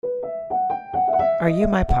Are you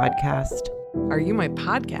my podcast? Are you my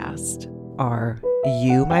podcast? Are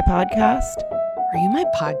you my podcast? Are you my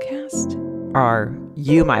podcast? Are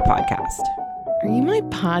you my podcast? Are you my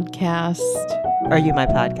podcast? Are you my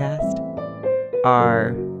podcast?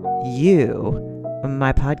 Are you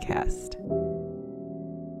my podcast?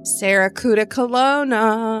 Sarah Kuda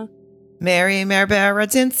Colonna. Mary Maribel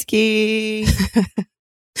Radzinski.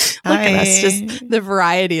 Look at us, just the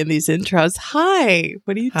variety in these intros. Hi,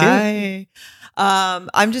 what are you doing? Hi.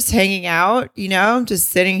 I'm just hanging out, I'm just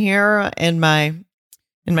sitting here in my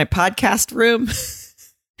podcast room.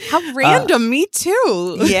 How random, me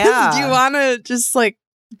too. Yeah. Do you want to just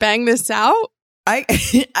bang this out? I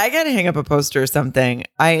got to hang up a poster or something.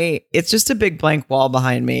 It's just a big blank wall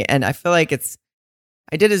behind me. And I feel like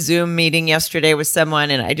I did a Zoom meeting yesterday with someone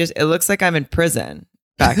and it looks like I'm in prison.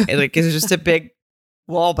 It's just a big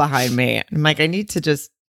wall behind me. I'm like, I need to just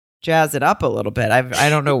jazz it up a little bit. I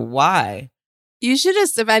don't know why. You should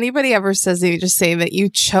just, if anybody ever says that, you just say that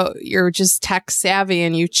you're just tech savvy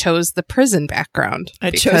and you chose the prison background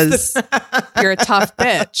because you're a tough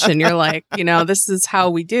bitch and you're like, this is how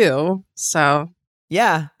we do. So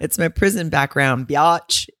yeah, it's my prison background,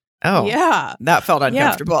 biatch. Oh yeah, that felt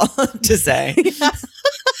uncomfortable to say.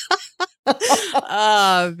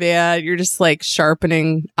 Oh man, you're just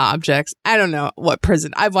sharpening objects. I don't know what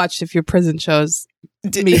prison. I've watched a few prison shows.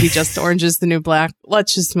 Maybe just Orange is the New Black.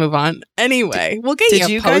 Let's just move on. Anyway, we'll get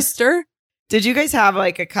you a poster. Did you guys have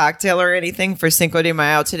a cocktail or anything for Cinco de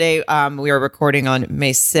Mayo today? We are recording on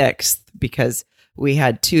May 6th because we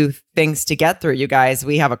had two things to get through, you guys.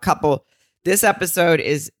 We have a couple. This episode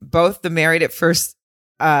is both the Married at First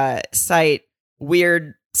Sight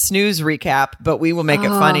weird snooze recap, but we will make it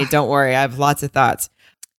funny. Don't worry. I have lots of thoughts.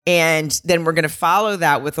 And then we're going to follow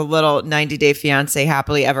that with a little 90-Day Fiancé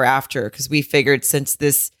Happily Ever After, because we figured since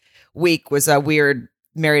this week was a weird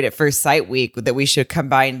Married at First Sight week that we should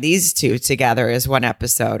combine these two together as one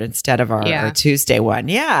episode instead of our Tuesday one.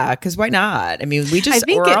 Yeah, because why not? I mean,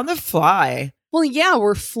 we're on the fly. Well, yeah,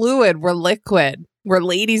 we're fluid. We're liquid. We're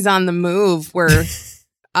ladies on the move. We're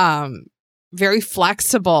very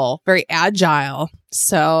flexible, very agile.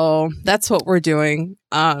 So that's what we're doing.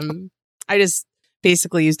 I just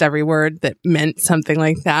basically used every word that meant something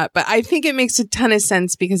like that. But I think it makes a ton of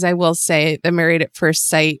sense because I will say the Married at First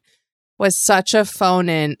Sight was such a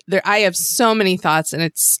phone-in. I have so many thoughts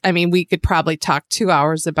and we could probably talk 2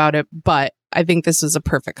 hours about it, but I think this was a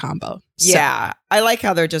perfect combo. Yeah. I like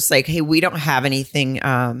how they're just like, hey, we don't have anything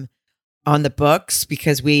on the books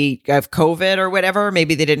because we have COVID or whatever.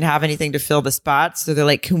 Maybe they didn't have anything to fill the spots. So they're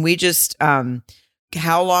like, can we just,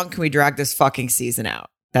 how long can we drag this fucking season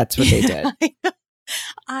out? That's what they did.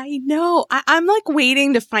 I know. I'm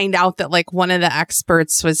waiting to find out that one of the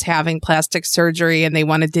experts was having plastic surgery and they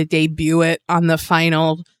wanted to debut it on the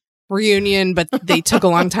final reunion, but they took a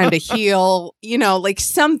long time to heal,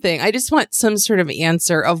 something. I just want some sort of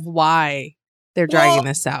answer of why they're dragging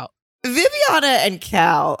this out. Viviana and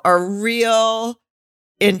Cal are real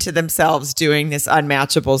into themselves doing this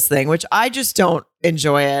unmatchables thing, which I just don't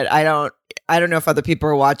enjoy it. I don't know if other people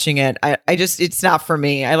are watching it. It's not for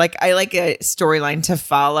me. I like a storyline to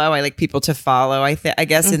follow. I like people to follow, I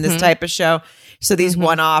guess, in this type of show. So these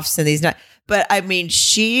one-offs and these not, but I mean,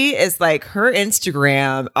 she is her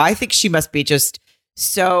Instagram. I think she must be just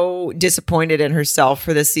so disappointed in herself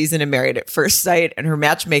for this season of Married at First Sight and her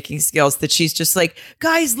matchmaking skills that she's just like,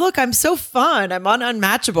 guys, look, I'm so fun. I'm on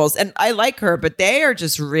Unmatchables. And I like her, but they are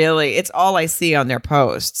just really, it's all I see on their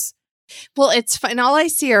posts. Well, it's fine. All I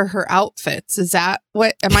see are her outfits. Is that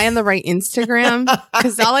what? Am I on the right Instagram?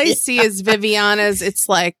 Because all I see is Viviana's. It's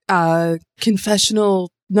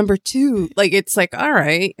confessional number 2. It's all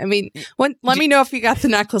right. I mean, let me know if you got the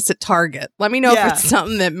necklace at Target. Let me know if it's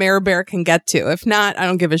something that Maribel can get to. If not, I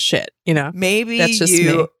don't give a shit. Maybe that's just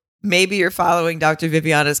me. Maybe you're following Dr.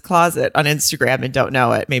 Viviana's Closet on Instagram and don't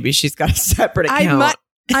know it. Maybe she's got a separate account.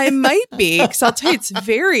 I might be, because I'll tell you, it's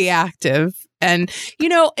very active. And,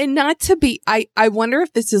 and not to be, I wonder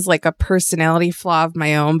if this is a personality flaw of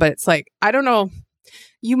my own, but it's I don't know.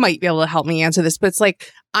 You might be able to help me answer this, but it's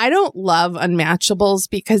I don't love Unmatchables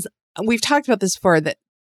because we've talked about this before, that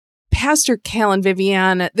Pastor Cal and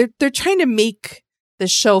Viviana, they're trying to make the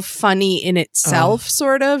show funny in itself,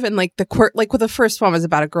 sort of. And the first one was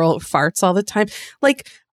about a girl who farts all the time.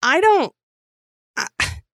 I don't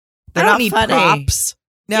need funny. props.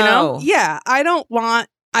 No. Yeah. I don't want,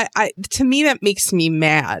 to me, that makes me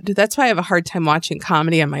mad. That's why I have a hard time watching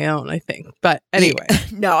comedy on my own, I think. But anyway.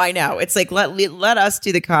 No, I know. It's let us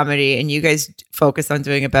do the comedy and you guys focus on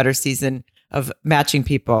doing a better season of matching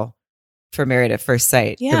people for Married at First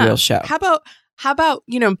Sight, the real show. How How about,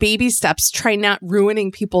 baby steps, try not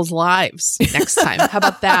ruining people's lives next time? How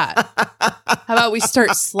about that? How about we start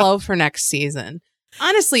slow for next season?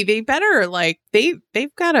 Honestly, they better,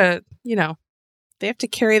 they've got to, they have to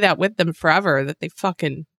carry that with them forever, that they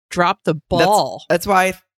fucking drop the ball. That's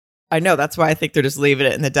why that's why I think they're just leaving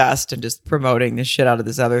it in the dust and just promoting the shit out of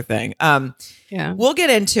this other thing. Yeah. We'll get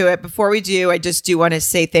into it. Before we do, I just do want to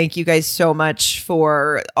say thank you guys so much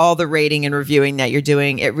for all the rating and reviewing that you're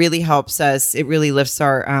doing. It really helps us. It really lifts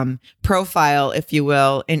our profile, if you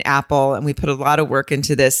will, in Apple. And we put a lot of work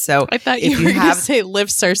into this. So I thought you were going to say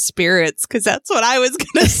lifts our spirits, because that's what I was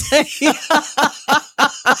going to say.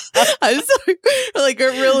 I'm sorry.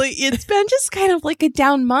 It's been just kind of like a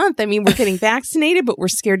down month. I mean, we're getting vaccinated, but we're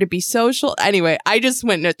scared to be social. Anyway, I just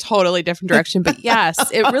went in a totally different direction. But yes,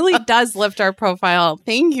 it really does lift our profile.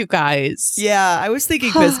 Thank you guys. Yeah, I was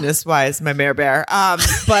thinking business wise, my mare bear.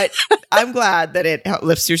 But I'm glad that it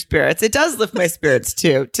lifts your spirits. It does lift my spirits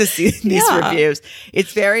too, to see these reviews.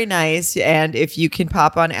 It's very nice. And if you can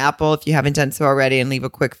pop on Apple, if you haven't done so already, and leave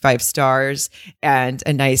a quick 5 stars and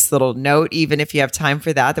a nice little note, even if you have time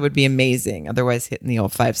for that, that would be amazing. Otherwise, hitting the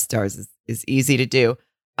old 5 stars is easy to do.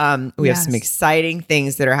 We have some exciting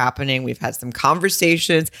things that are happening. We've had some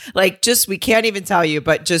conversations, we can't even tell you,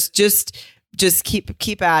 but just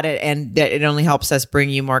keep at it, and that it only helps us bring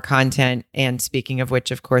you more content. And speaking of which,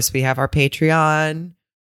 of course, we have our Patreon.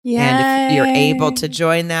 Yay. And if you're able to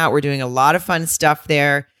join that, we're doing a lot of fun stuff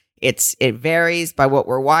there. It varies by what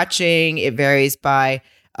we're watching. It varies by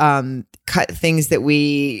things that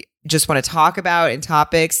we just want to talk about and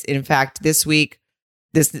topics. In fact, this week,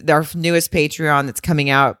 our newest Patreon that's coming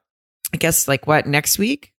out, I guess, next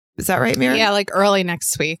week? Is that right, Mary? Yeah, early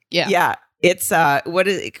next week. Yeah. Yeah. It's what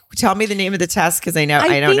is it? Tell me the name of the test, because I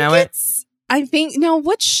don't know it. I think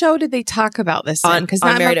what show did they talk about this on? Because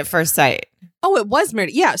on Married at First Sight. Oh, it was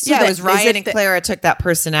Married. Yeah. So it was Ryan and Clara took that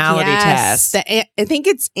personality test. I think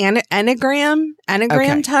it's Enneagram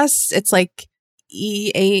test. It's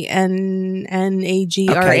EANNAGRAM,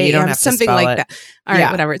 something like that. All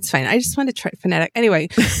right, whatever. It's fine. I just want to try phonetic. Anyway,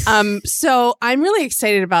 so I'm really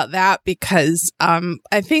excited about that, because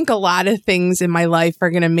I think a lot of things in my life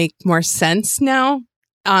are going to make more sense now.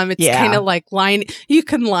 It's kind of like you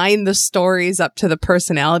can line the stories up to the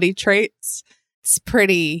personality traits. It's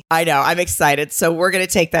pretty. I know. I'm excited. So we're going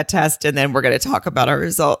to take that test, and then we're going to talk about our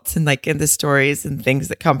results and in the stories and things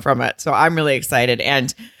that come from it. So I'm really excited.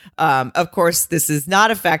 And of course, this is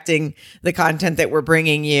not affecting the content that we're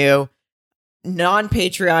bringing you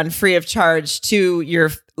non-Patreon, free of charge, to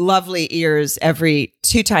your lovely ears every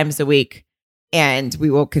 2 times a week. And we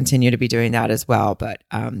will continue to be doing that as well. But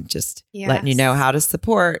just letting you know how to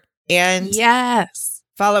support. And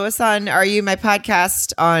follow us on Are You My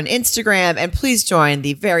Podcast on Instagram. And please join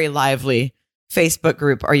the very lively Facebook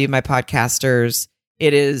group, Are You My Podcasters.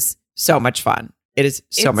 It is so much fun. It is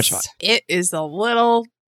so much fun. It is a little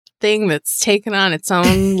thing that's taken on its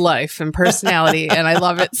own life and personality, and I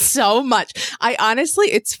love it so much. I honestly,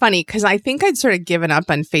 it's funny, because I think I'd sort of given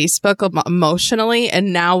up on Facebook emotionally,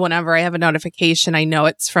 and now whenever I have a notification, I know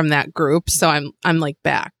it's from that group, so I'm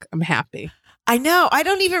back. I'm happy. I know. I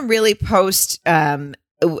don't even really post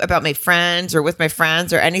about my friends or with my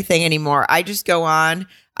friends or anything anymore. I just go on,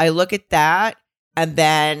 I look at that, and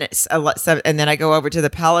then I go over to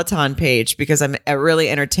the Peloton page, because I'm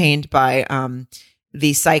really entertained by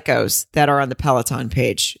the psychos that are on the Peloton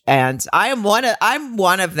page, and I'm one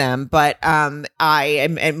of them, but I'm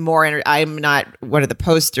not one of the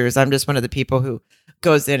posters. I'm just one of the people who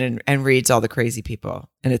goes in and reads all the crazy people,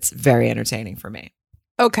 and it's very entertaining for me.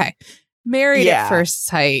 Okay. Married at First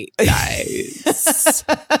Sight, guys.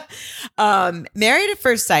 Married at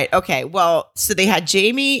First Sight. Okay, well, so they had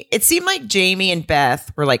Jamie. It seemed like Jamie and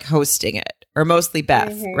Beth were hosting it, or mostly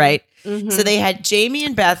Beth, right? Mm-hmm. So they had Jamie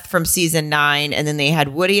and Beth from season 9, and then they had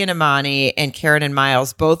Woody and Imani and Karen and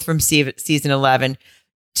Miles, both from season 11.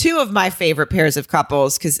 2 of my favorite pairs of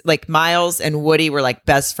couples, because Miles and Woody were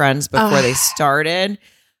best friends before they started.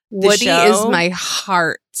 Woody is my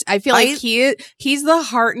heart. I feel like he's the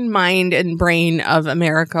heart and mind and brain of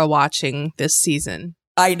America watching this season.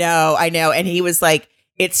 I know. And he was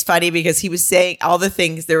it's funny, because he was saying all the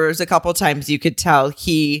things. There was a couple times you could tell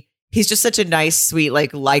he's just such a nice, sweet,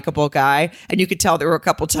 likable guy. And you could tell there were a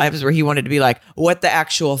couple times where he wanted to be what the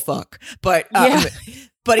actual fuck? But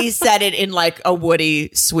but he said it in a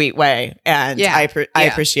Woody sweet way. And I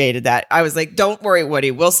appreciated that. I was don't worry,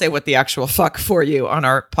 Woody. We'll say what the actual fuck for you on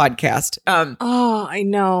our podcast. I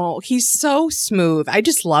know. He's so smooth. I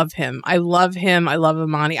just love him. I love him. I love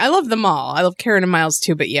Imani. I love them all. I love Karen and Miles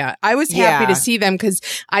too. But I was happy to see them, because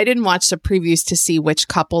I didn't watch the previews to see which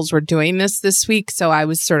couples were doing this week. So I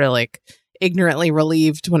was sort of ignorantly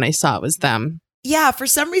relieved when I saw it was them. Yeah, for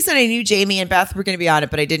some reason I knew Jamie and Beth were going to be on it,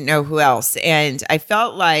 but I didn't know who else. And I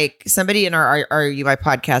felt like somebody in our You My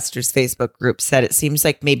Podcasters Facebook group said it seems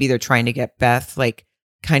like maybe they're trying to get Beth like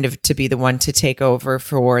kind of to be the one to take over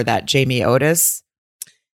for that Jamie Otis.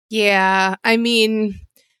 Yeah, I mean,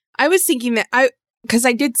 I was thinking that because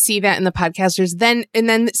I did see that in the podcasters. Then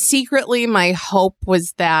secretly, my hope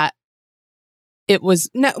was that it was.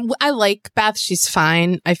 No, I like Beth; she's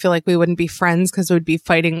fine. I feel like we wouldn't be friends because we would be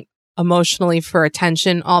fighting emotionally for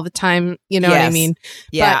attention all the time. You know what I mean?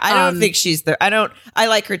 Yeah, but, I don't think she's the. I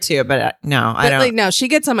like her too, but no, I don't. Like, no, she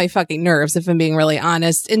gets on my fucking nerves if I'm being really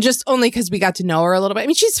honest, and just only because we got to know her a little bit. I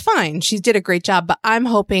mean, she's fine; she did a great job, but I'm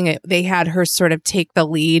hoping they had her sort of take the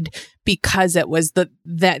lead because it was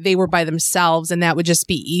that they were by themselves, and that would just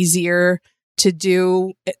be easier to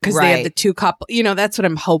do because they had the two couple. You know, that's what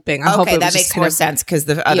I'm hoping. Okay, that makes more sense because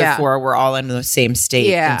the other four were all in the same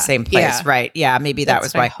state and same place, right? Yeah, maybe that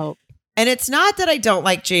was why. I hope. And it's not that I don't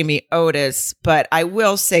like Jamie Otis, but I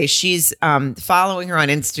will say she's following her on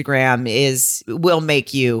Instagram will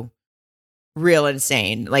make you real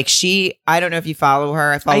insane. Like I don't know if you follow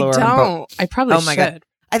her. I follow her. I probably should. God.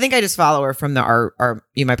 I think I just follow her from our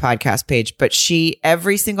You My Podcast page, but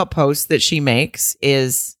every single post that she makes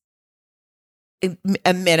is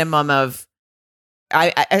a minimum of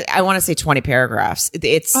I want to say 20 paragraphs.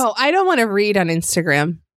 I don't want to read on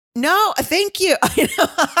Instagram. No, thank you.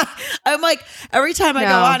 I'm like, every time I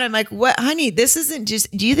go on, I'm like, what, honey, this isn't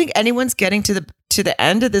just, do you think anyone's getting to the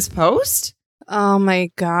end of this post? Oh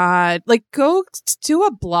my God. Like, go do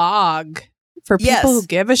a blog for people who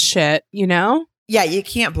give a shit, you know? Yeah, you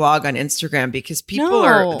can't blog on Instagram because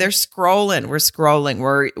people they're scrolling. We're scrolling.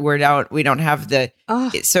 We don't have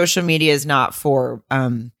social media is not for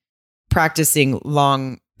practicing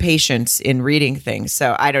long patience in reading things.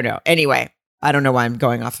 So I don't know. Anyway, I don't know why I'm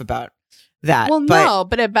going off about that. Well,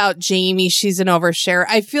 but about Jamie, she's an overshare.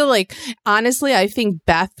 I feel like, honestly, I think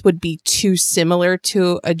Beth would be too similar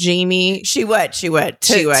to a Jamie. She would.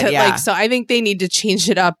 Yeah. Like, so I think they need to change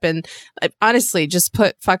it up and honestly, just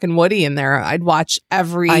put fucking Woody in there. I'd watch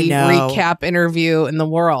every recap interview in the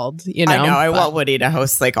world. You know, I want Woody to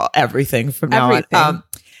host like everything from now on.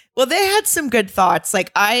 Well, they had some good thoughts.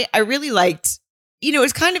 Like I really liked. You know,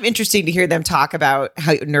 it's kind of interesting to hear them talk about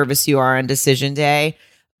how nervous you are on decision day.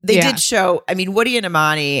 They did show, I mean, Woody and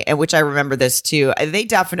Imani, and which I remember this too, they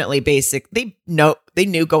definitely they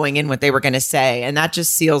knew going in what they were going to say. And that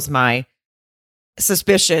just seals my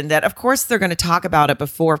suspicion that, of course, they're going to talk about it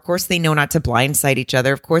before. Of course, they know not to blindside each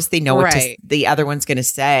other. Of course, they know what the other one's going to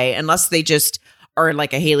say, unless they just are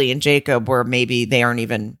like a Haley and Jacob, where maybe they aren't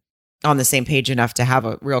even on the same page enough to have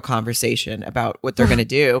a real conversation about what they're going to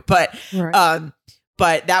do. But,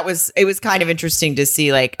 but it was kind of interesting to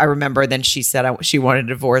see. Like, I remember then she said she wanted a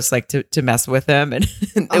divorce, like to mess with him. And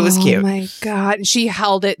it was cute. Oh my God. She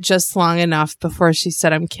held it just long enough before she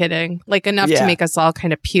said, I'm kidding. Like enough to make us all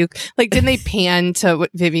kind of puke. Like, didn't they pan to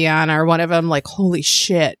Viviana or one of them? Like, holy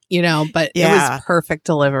shit, you know, but it was perfect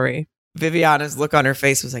delivery. Viviana's look on her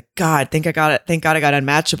face was like, God, thank God I got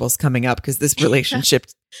Unmatchables coming up because this relationship.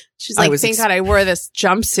 She's like, thank God I wore this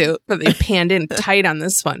jumpsuit, but they panned in tight on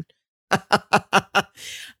this one.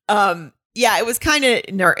 It was kind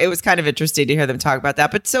of interesting to hear them talk about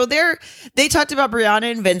that. But so they talked about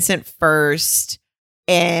Brianna and Vincent first,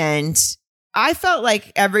 and I felt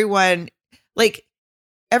like everyone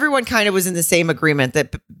kind of was in the same agreement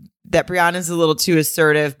that Brianna's a little too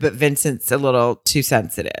assertive, but Vincent's a little too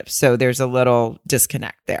sensitive. So there's a little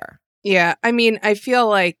disconnect there. Yeah. I mean, I feel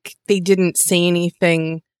like they didn't say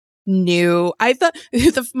anything new. I thought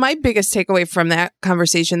my biggest takeaway from that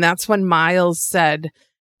conversation, that's when Miles said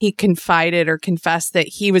he confided or confessed that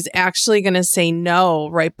he was actually going to say no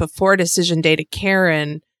right before decision day to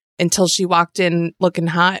Karen until she walked in looking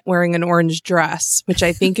hot wearing an orange dress, which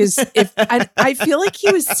I think is, I feel like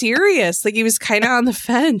he was serious. Like he was kind of on the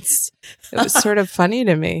fence. It was sort of funny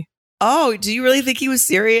to me. Oh, do you really think he was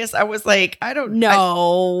serious? I was like, I don't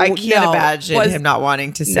know. I can't imagine him not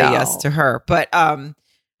wanting to say yes to her. But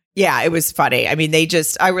yeah, it was funny. I mean,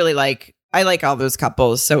 I like all those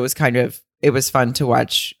couples. So it was fun to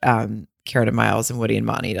watch Karen and Miles and Woody and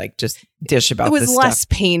Monty like just dish about this stuff. It was less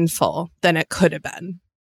painful than it could have been.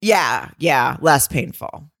 Yeah, less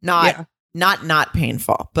painful. Not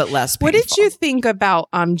painful, but less painful. What did you think about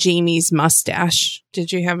Jamie's mustache?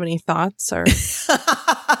 Did you have any thoughts or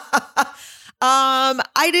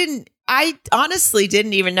I honestly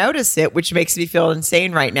didn't even notice it, which makes me feel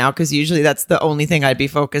insane right now because usually that's the only thing I'd be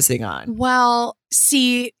focusing on. Well,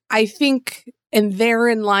 see, I think, and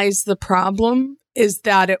therein lies the problem, is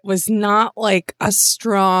that it was not like a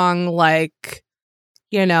strong, like,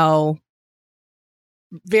 you know,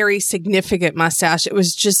 very significant mustache. It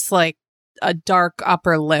was just like a dark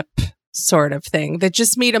upper lip sort of thing that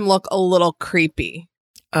just made him look a little creepy.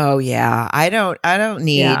 Oh yeah. I don't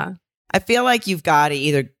need, I feel like you've got to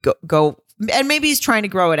either go and maybe he's trying to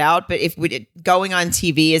grow it out, but if going on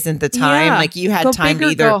TV isn't the time, like you had time to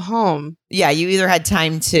either go home. Yeah. You either had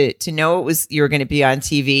time to know you were going to be on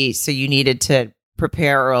TV. So you needed to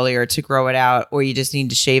prepare earlier to grow it out, or you just need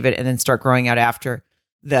to shave it and then start growing out after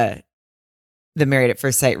the Married at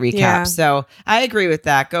First Sight recap. Yeah. So I agree with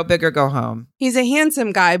that. Go big or go home. He's a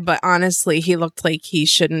handsome guy, but honestly, he looked like he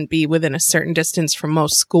shouldn't be within a certain distance from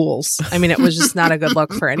most schools. I mean, it was just not a good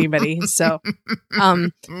look for anybody. So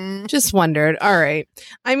just wondered. All right.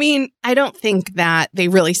 I mean, I don't think that they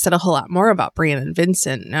really said a whole lot more about Brian and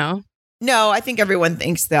Vincent. No, I think everyone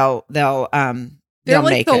thinks they're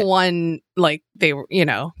like the one, like they were,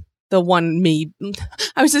 the one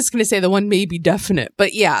I was just going to say the one maybe definite,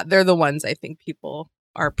 but yeah, they're the ones I think people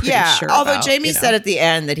are pretty sure although about, Jamie said at the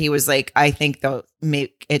end that he was like, I think they'll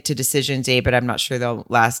make it to decision day, but I'm not sure they'll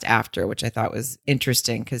last after, which I thought was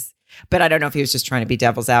interesting but I don't know if he was just trying to be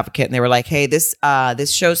devil's advocate and they were like, hey, this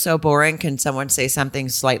show's so boring. Can someone say something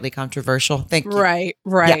slightly controversial? Thank you.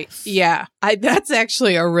 Right. Yeah. That's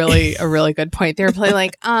actually a really good point. They were playing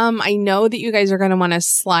like, I know that you guys are going to want to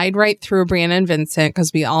slide right through Brianna and Vincent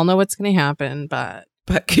because we all know what's going to happen, but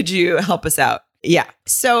could you help us out? Yeah.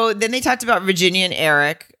 So then they talked about Virginia and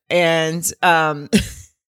Eric and, oh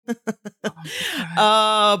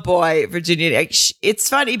boy, Virginia. It's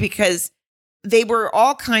funny because they were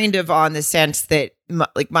all kind of on the sense that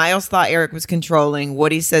like Miles thought Eric was controlling.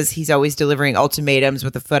 Woody says he's always delivering ultimatums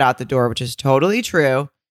with a foot out the door, which is totally true.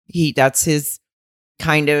 That's his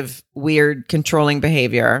kind of weird controlling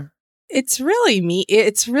behavior. It's really mean.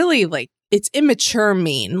 It's really like, it's immature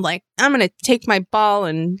mean. Like, I'm going to take my ball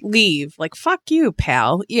and leave. Like, fuck you,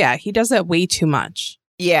 pal. Yeah, he does that way too much.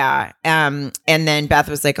 Yeah. And then Beth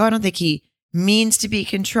was like, oh, I don't think he means to be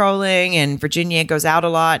controlling, and Virginia goes out a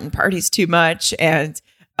lot and parties too much, and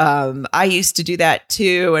I used to do that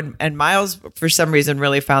too, and Miles for some reason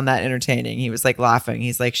really found that entertaining. He was like laughing.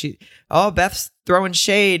 He's like, Beth's throwing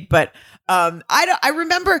shade, but I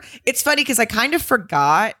remember, it's funny because I kind of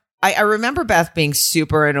forgot. I remember Beth being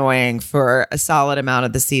super annoying for a solid amount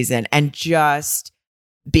of the season and just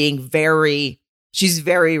being she's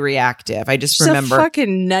very reactive. I just remember a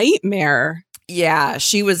fucking nightmare. Yeah,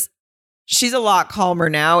 she's a lot calmer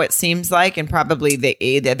now, it seems like, and probably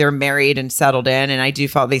they're married and settled in, and I do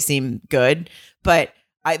feel they seem good. But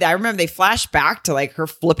I remember they flashed back to like her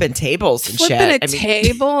flipping tables and shit.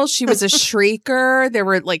 Table. She was a shrieker. There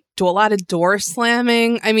were like a lot of door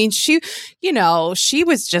slamming. I mean, she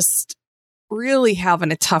was just really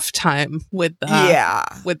having a tough time with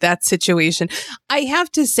that situation. I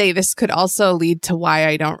have to say this could also lead to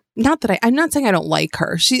why I'm not saying I don't like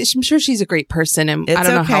her. I'm sure she's a great person, and I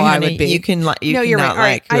don't know how honey. I would be. You can you're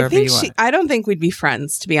right. Like whoever you want. I don't think we'd be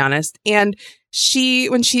friends, to be honest. And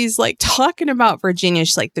when she's like talking about Virginia,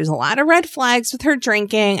 she's like, there's a lot of red flags with her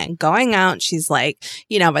drinking and going out. She's like,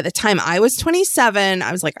 by the time I was 27,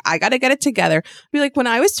 I was like, I got to get it together. Be like, when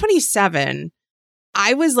I was 27,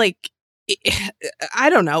 I was like, I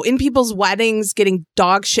don't know, in people's weddings, getting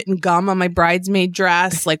dog shit and gum on my bridesmaid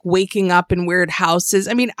dress, like waking up in weird houses.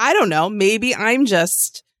 I mean, I don't know. Maybe I'm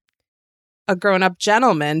just a grown-up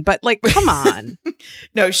gentleman, but like, come on.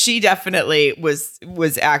 No, she definitely was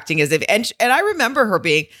acting as if, and I remember her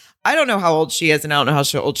being, I don't know how old she is, and I don't know how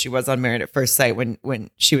old she was on Married at First Sight when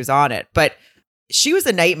she was on it, but she was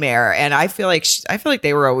a nightmare, and I feel like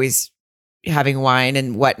they were always having wine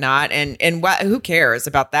and whatnot, and who cares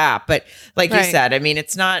about that? But like you said, I mean,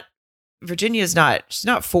 she's not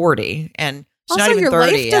 40, and she's also, not even 30 your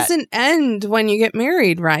life yet. Doesn't end when you get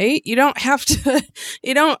married, right? You don't have to.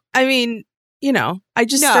 I mean, I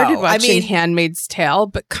just started watching Handmaid's Tale,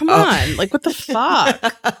 but come on, like what the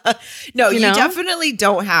fuck? No, you definitely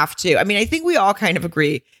don't have to. I mean, I think we all kind of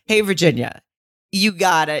agree. Hey, Virginia, you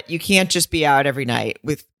got it. You can't just be out every night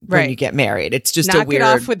when you get married. It's just Knock a weird. It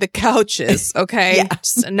off with the couches, okay? Yeah.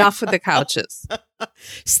 Just enough with the couches.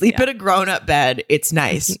 Sleep in a grown-up bed. It's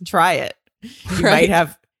nice. Try it.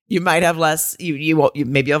 You might have less. You won't.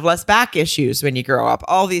 Maybe you have less back issues when you grow up.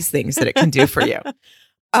 All these things that it can do for you.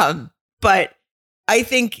 But I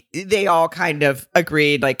think they all kind of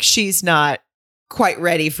agreed. Like she's not quite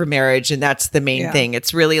ready for marriage, and that's the main thing.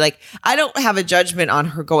 It's really like, I don't have a judgment on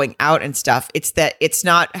her going out and stuff. It's that it's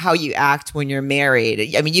not how you act when you're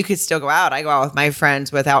married. I mean, you could still go out. I go out with my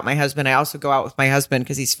friends without my husband. I also go out with my husband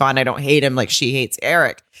because he's fun. I don't hate him like she hates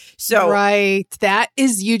Eric. So that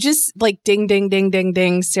is, you just like ding ding ding ding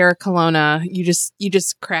ding, Sarah Colonna, you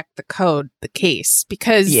just cracked the case,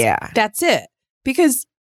 because that's it. Because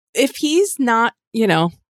if he's not,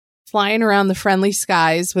 flying around the friendly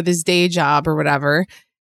skies with his day job or whatever,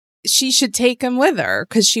 she should take him with her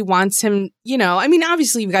because she wants him,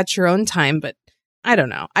 obviously you've got your own time, but I don't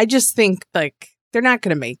know. I just think like they're not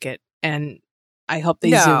going to make it. And I hope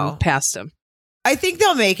they zoom past him. I think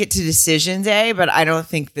they'll make it to decision day, but I don't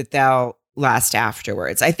think that they'll last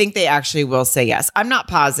afterwards. I think they actually will say yes. I'm not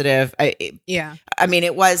positive. She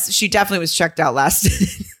definitely was checked out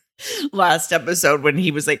last episode when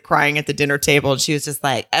he was like crying at the dinner table and she was just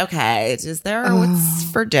like, okay, is there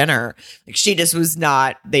what's for dinner? Like she just was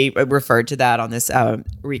not, they referred to that on this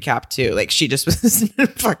recap too. Like she just was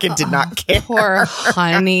fucking did not care. Poor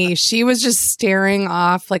honey. She was just staring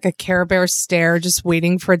off like a Care Bear stare, just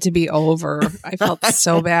waiting for it to be over. I felt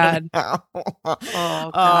so bad. I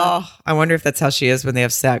wonder if that's how she is when they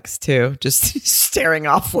have sex too. Just staring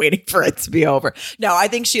off, waiting for it to be over. No, I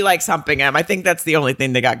think she likes humping him. I think that's the only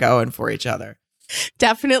thing they got going for each other.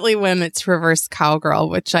 Definitely when it's reverse cowgirl,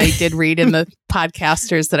 which I did read in the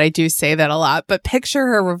podcasters that I do say that a lot. But picture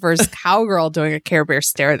her reverse cowgirl doing a Care Bear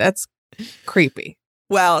stare. That's creepy.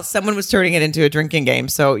 Well, someone was turning it into a drinking game,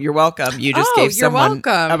 so you're welcome. You just gave someone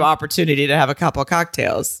an opportunity to have a couple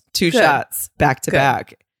cocktails, 2 shots back to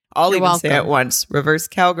back. I'll even say it once. Reverse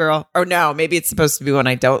cowgirl. Or no, maybe it's supposed to be when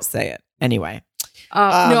I don't say it. Anyway.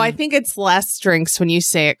 No, I think it's less drinks when you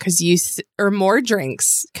say it or more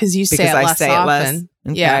drinks because you say it less often.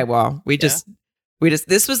 Okay, yeah. Well,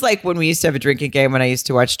 this was like when we used to have a drinking game when I used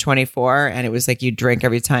to watch 24, and it was like you drink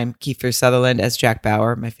every time Kiefer Sutherland as Jack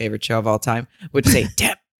Bauer, my favorite show of all time, would say,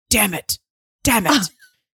 damn it.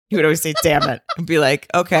 He would always say, damn it, and be like,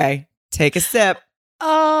 okay, take a sip.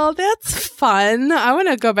 Oh, that's fun. I want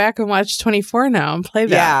to go back and watch 24 now and play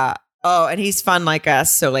that. Yeah. Oh, and he's fun like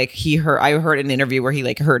us. So like I heard an interview where he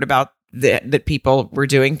like heard about that people were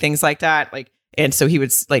doing things like that. Like, and so he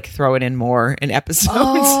would like throw it in more in episodes.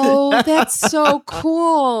 Oh, that's so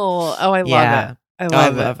cool. Oh, I love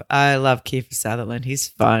it. I love Kiefer Sutherland. He's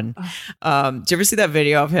fun. Did you ever see that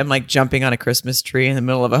video of him like jumping on a Christmas tree in the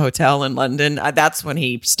middle of a hotel in London? That's when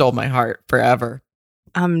he stole my heart forever.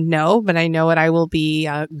 No, but I know what I will be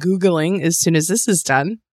Googling as soon as this is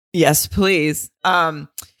done. Yes, please.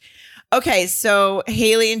 Okay, so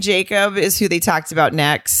Haley and Jacob is who they talked about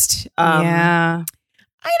next. I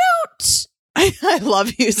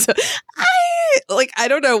love you. So I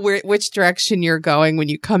don't know which direction you're going when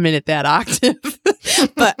you come in at that octave.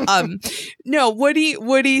 But no,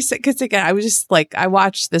 Woody said, because again, I was just like, I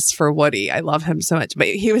watched this for Woody. I love him so much. But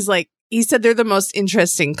he said they're the most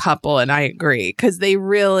interesting couple, and I agree because they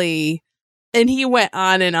really. And he went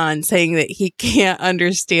on and on saying that he can't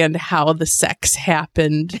understand how the sex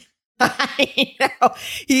happened. I know.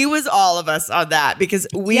 He was all of us on that because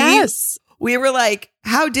we were like,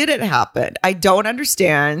 how did it happen? I don't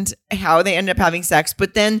understand how they ended up having sex.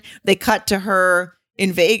 But then they cut to her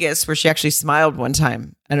in Vegas where she actually smiled one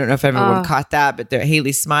time. I don't know if everyone caught that, but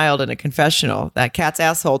Haley smiled in a confessional. That cat's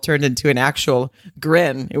asshole turned into an actual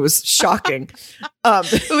grin. It was shocking.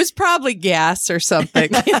 It was probably gas or something.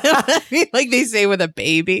 You know what I mean? Like they say with a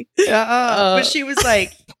baby. But she was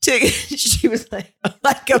like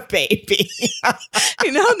a baby.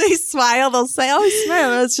 They smile. They'll say, "Oh,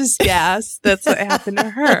 smile." It's just gas. That's what happened to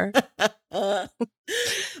her.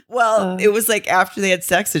 Well, it was like after they had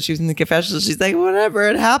sex and she was in the confessional, she's like, whatever,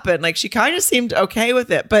 it happened. Like she kind of seemed okay with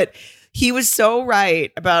it, but he was so right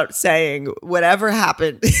about saying whatever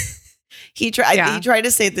happened. He tried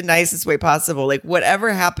to say it the nicest way possible. Like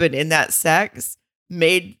whatever happened in that sex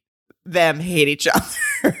made them hate each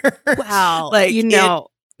other. Wow. Like,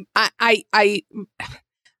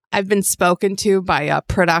 I've been spoken to by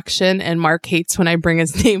production, and Mark hates when I bring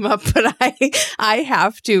his name up, but I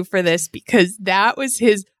have to for this because that was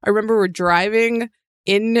his. I remember we're driving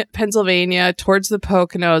in Pennsylvania towards the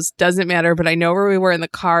Poconos. Doesn't matter, but I know where we were in the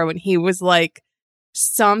car when he was like,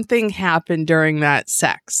 something happened during that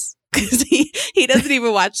sex. Because he doesn't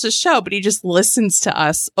even watch the show, but he just listens to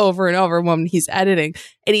us over and over when he's editing.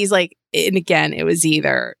 And he's like, and again, it was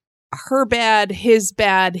either her bad, his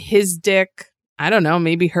dick. I don't know,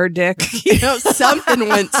 maybe her dick. Something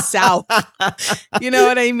went south. You know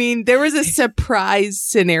what I mean? There was a surprise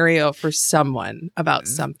scenario for someone about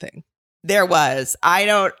something. There was. I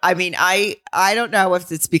don't know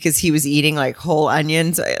if it's because he was eating like whole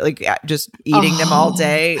onions, like just eating them all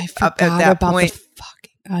day. I forgot at that about point. The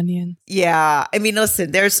fucking onions. Yeah. I mean,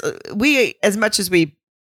 listen, as much as we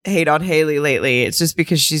hate on Haley lately, it's just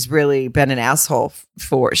because she's really been an asshole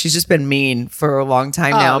she's just been mean for a long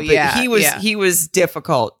time now. But he was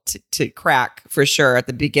difficult to crack for sure at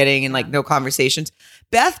the beginning and like no conversations.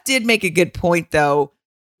 Beth did make a good point though,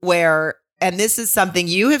 where and this is something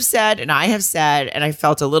you have said and I have said, and I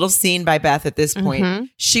felt a little seen by Beth at this point. Mm-hmm.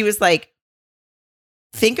 She was like,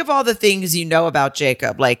 think of all the things you know about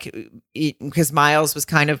Jacob, like, because Miles was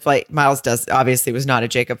kind of like, obviously was not a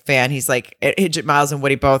Jacob fan. He's like, Miles and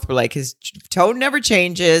Woody both were like, his tone never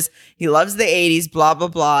changes. He loves the 80s, blah, blah,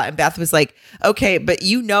 blah. And Beth was like, okay, but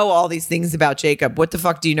you know all these things about Jacob. What the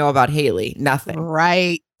fuck do you know about Haley? Nothing.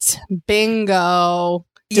 Right. Bingo.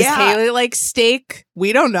 Does Haley like steak?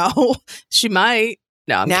 We don't know. She might.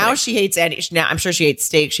 No, I'm now kidding. she hates any. Now I'm sure she hates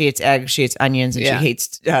steak. She hates eggs. She hates onions, and she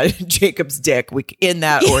hates Jacob's dick. In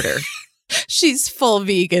that order. She's full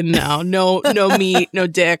vegan now. No meat, no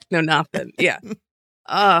dick, no nothing. Yeah.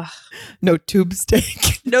 No tube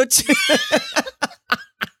steak. No tube.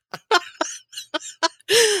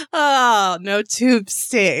 Oh, no tube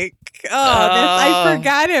steak. I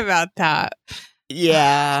forgot about that.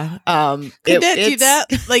 Yeah. Could that do that?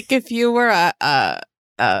 Like if you were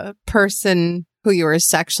a person who you were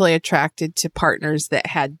sexually attracted to partners that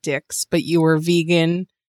had dicks, but you were vegan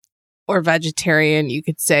or vegetarian, you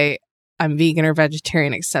could say, I'm vegan or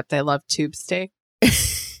vegetarian, except I love tube steak.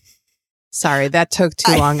 Sorry, that took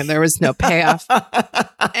too long and there was no payoff.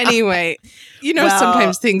 Anyway,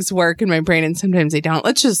 sometimes things work in my brain and sometimes they don't.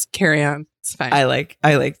 Let's just carry on. It's fine. I liked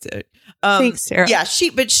it. Thanks, Sarah. Yeah,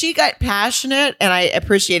 she got passionate, and I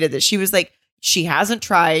appreciated that. She was like, she hasn't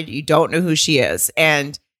tried. You don't know who she is.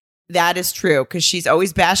 And that is true, because she's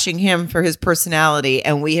always bashing him for his personality,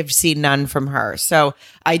 and we have seen none from her. So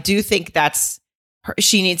I do think that's her.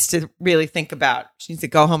 She needs to really think about, she needs to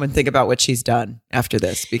go home and think about what she's done after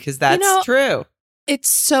this, because that's true.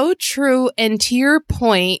 It's so true. And to your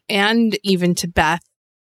point, and even to Beth,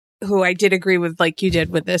 who I did agree with, like you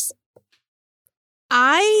did with this,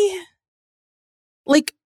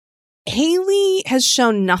 Haley has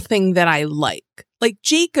shown nothing that I like. Like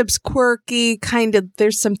Jacob's quirky, kind of,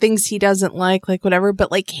 there's some things he doesn't like whatever.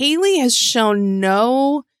 But like Haley has shown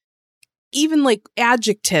no, even like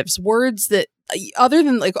adjectives, words that, other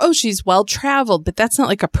than like, oh, she's well traveled, but that's not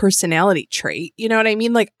like a personality trait. You know what I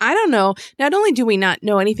mean? Like, I don't know. Not only do we not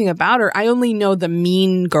know anything about her, I only know the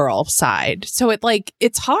mean girl side. So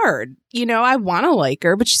it's hard. I want to like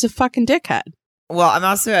her, but she's a fucking dickhead. Well, I'm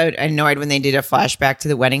also annoyed when they did a flashback to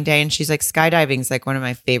the wedding day, and she's like, skydiving is like one of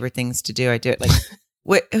my favorite things to do. I do it like,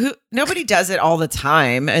 nobody does it all the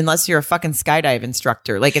time unless you're a fucking skydive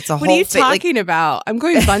instructor. Like it's a whole. What are you talking about? I'm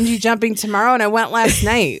going bungee jumping tomorrow, and I went last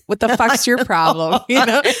night. What the fuck's your problem?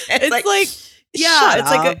 It's like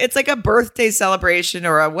yeah, it's like a birthday celebration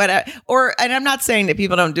or a whatever. And I'm not saying that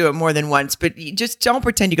people don't do it more than once, but you just don't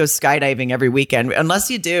pretend you go skydiving every weekend unless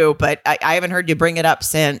you do. But I haven't heard you bring it up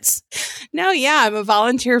since. No, yeah, I'm a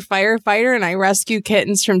volunteer firefighter and I rescue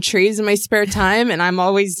kittens from trees in my spare time. And I'm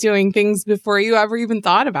always doing things before you ever even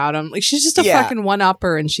thought about them. Like she's just a fucking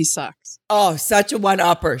one-upper and she sucks. Oh, such a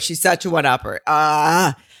one-upper. She's such a one-upper.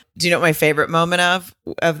 Do you know what my favorite moment of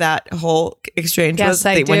that whole exchange was? Yes,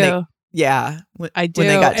 I do. I do. When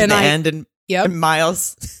they got to the end and yep.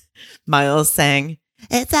 Miles sang,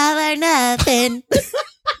 "It's all or nothing."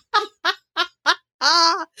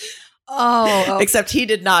 Oh, except he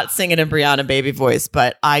did not sing it in Brianna baby voice,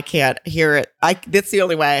 but I can't hear it. That's the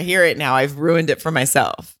only way I hear it now. I've ruined it for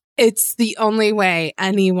myself. It's the only way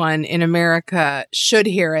anyone in America should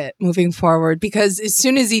hear it moving forward, because as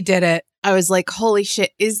soon as he did it, I was like, holy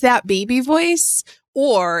shit, is that baby voice?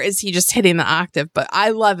 Or is he just hitting the octave? But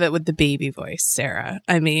I love it with the baby voice, Sarah.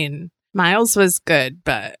 I mean, Miles was good,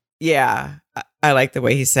 but... Yeah, I like the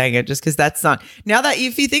way he sang it, just because that song... Now that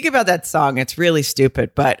if you think about that song, it's really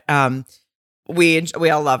stupid, but we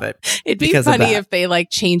all love it. It'd be funny if they like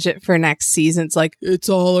change it for next season. It's like, it's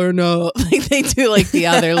all or no. Like they do like the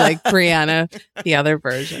other, like Brianna, the other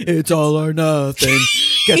version. It's all or nothing.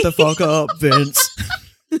 Get the fuck up, Vince.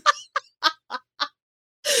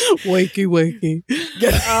 Wakey.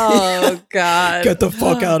 Oh, God. Get the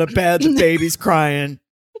fuck out of bed. The baby's crying.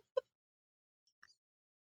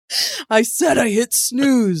 I said I hit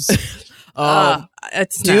snooze.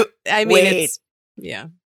 It's not. Wait. Yeah.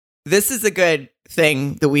 This is a good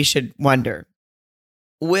thing that we should wonder.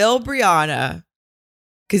 Will Brianna,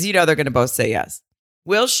 because they're going to both say yes.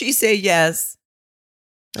 Will she say yes?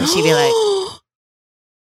 Will she be like,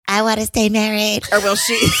 I want to stay married? Or will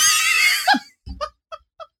she...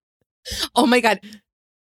 Oh my God.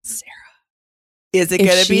 Sarah. Is it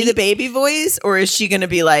going to be the baby voice, or is she going to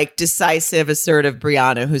be like decisive, assertive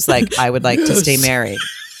Brianna who's like, I would like to stay married?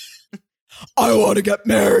 I want to get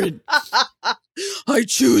married. I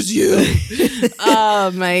choose you.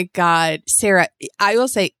 Oh my God. Sarah, I will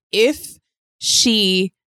say, if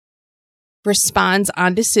she responds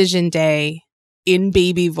on decision day in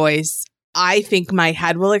baby voice, I think my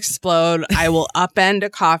head will explode. I will upend a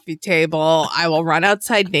coffee table. I will run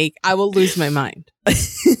outside naked. I will lose my mind.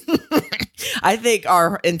 I think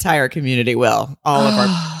our entire community will.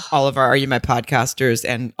 All of our Are You My Podcasters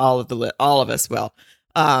and all of us will.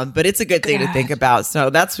 But it's a good thing to think about. So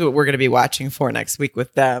that's what we're going to be watching for next week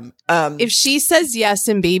with them. If she says yes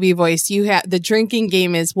in baby voice, the drinking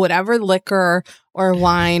game is whatever liquor or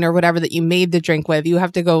wine or whatever that you made the drink with, you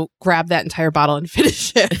have to go grab that entire bottle and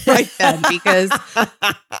finish it right then, because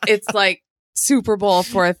it's like Super Bowl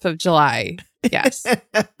 4th of July. Yes.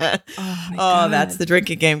 Oh, that's the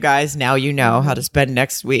drinking game, guys. Now you know how to spend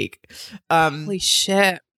next week. Holy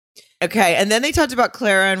shit. Okay. And then they talked about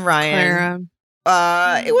Clara and Ryan.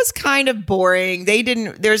 It was kind of boring.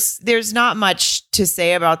 There's not much to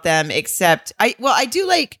say about them except I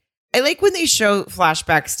like when they show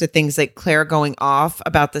flashbacks to things like Claire going off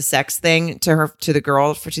about the sex thing to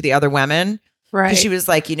the other women. Right. Because she was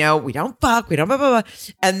like, we don't fuck, we don't blah, blah, blah.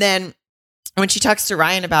 And then when she talks to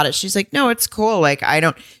Ryan about it, she's like, no, it's cool. Like, I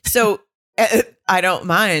don't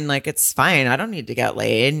mind. Like, it's fine. I don't need to get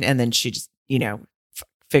laid. And then she just,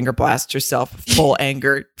 finger blast herself, full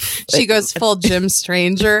anger. She goes full Jim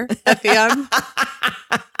Stranger at the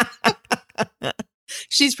end.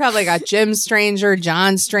 She's probably got Jim Stranger,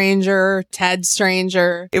 John Stranger, Ted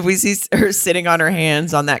Stranger. If we see her sitting on her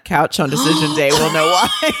hands on that couch on decision day, we'll know why.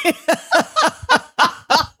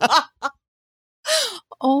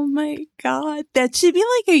 Oh my God. That should be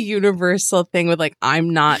like a universal thing with like,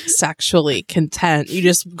 I'm not sexually content.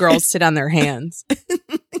 Girls sit on their hands.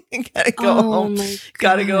 Gotta go home.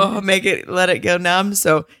 Gotta go home, let it go numb.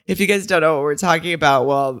 So if you guys don't know what we're talking about,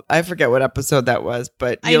 well, I forget what episode that was,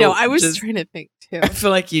 but I know. I was trying to think too. I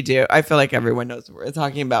feel like you do. I feel like everyone knows what we're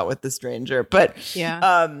talking about with the stranger, but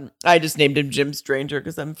yeah. I just named him Jim Stranger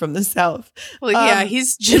because I'm from the South. Well, yeah,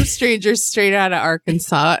 he's Jim Stranger straight out of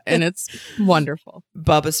Arkansas, and it's wonderful.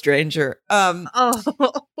 Bubba Stranger.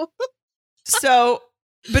 So,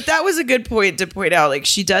 but that was a good point to point out. Like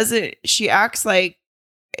she acts like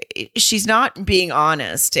she's not being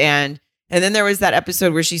honest. And then there was that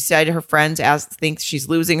episode where she said her friends think she's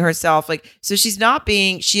losing herself. Like, so she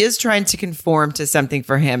is trying to conform to something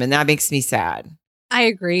for him. And that makes me sad. I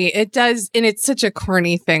agree. It does. And it's such a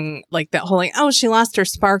corny thing, like that whole like, oh, she lost her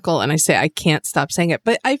sparkle. And I say, I can't stop saying it.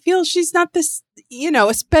 But I feel she's not this,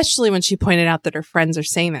 especially when she pointed out that her friends are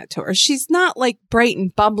saying that to her. She's not like bright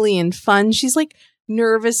and bubbly and fun. She's like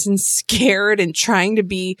nervous and scared and trying to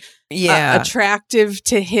be attractive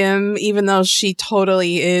to him, even though she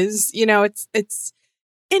totally is. It's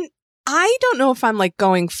and I don't know if I'm like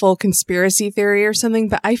going full conspiracy theory or something,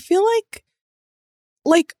 but I feel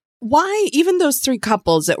like why even those three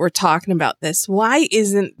couples that were talking about this, why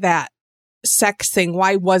isn't that sex thing?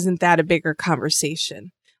 Why wasn't that a bigger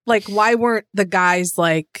conversation? Like, why weren't the guys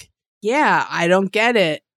like, yeah, I don't get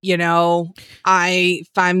it.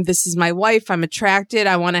 This is my wife, I'm attracted,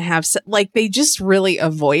 I want to have like they just really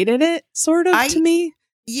avoided it sort of to me.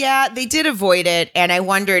 Yeah, they did avoid it. And I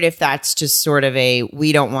wondered if that's just sort of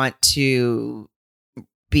we don't want to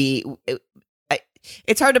be,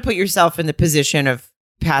 it's hard to put yourself in the position of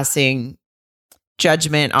passing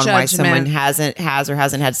judgment on why someone hasn't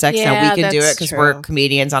had sex. Now we can do it because we're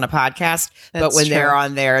comedians on a podcast, but when they're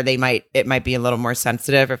on there, it might be a little more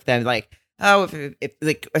sensitive if they're like, oh,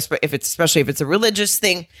 especially if it's a religious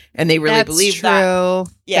thing and they really believe that.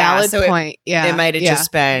 Yeah, valid point. It might have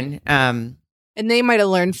just been. And they might have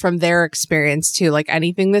learned from their experience too. Like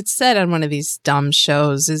anything that's said on one of these dumb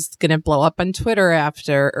shows is going to blow up on Twitter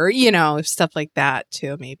after, or stuff like that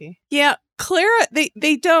too. Maybe. Yeah, Clara.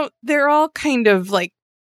 They're all kind of like,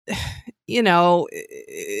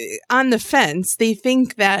 on the fence. They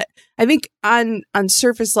think that. I think on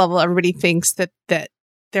surface level, everybody thinks that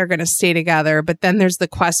they're going to stay together. But then there's the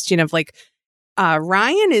question of like,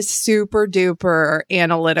 Ryan is super duper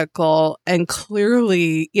analytical and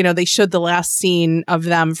clearly, they showed the last scene of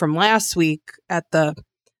them from last week at the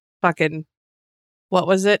fucking, what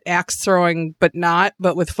was it? Axe throwing, but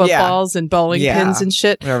with footballs and bowling pins and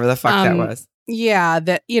shit. Whatever the fuck that was. Yeah.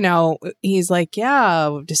 That, he's like,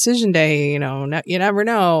 yeah, decision day, you never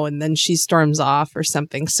know. And then she storms off or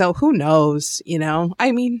something. So who knows,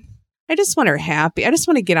 I mean, I just want her happy. I just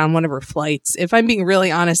want to get on one of her flights. If I'm being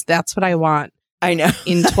really honest, that's what I want. I know.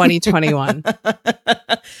 In 2021.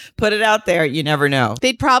 Put it out there. You never know.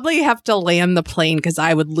 They'd probably have to land the plane because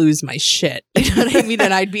I would lose my shit. You know what I mean?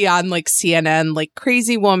 And I'd be on like CNN, like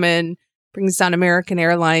crazy woman brings down American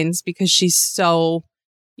Airlines because she's so,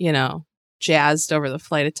 jazzed over the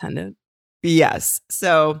flight attendant. Yes.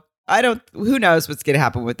 So who knows what's going to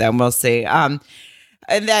happen with them? We'll see. And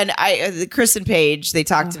then Chris and Paige, they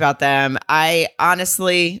talked about them. I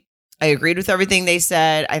honestly, I agreed with everything they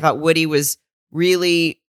said. I thought Woody was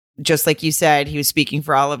really, just like you said, he was speaking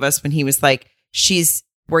for all of us when he was like,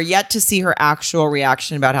 we're yet to see her actual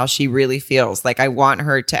reaction about how she really feels. Like, I want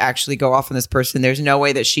her to actually go off on this person. There's no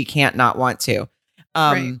way that she can't not want to.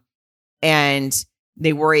 Right. And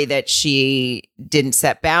they worry that she didn't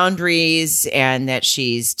set boundaries and that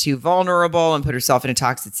she's too vulnerable and put herself in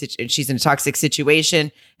a she's in a toxic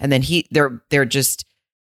situation. And then they're just,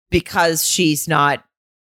 because she's not,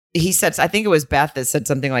 he said, I think it was Beth that said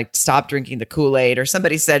something like, stop drinking the Kool-Aid, or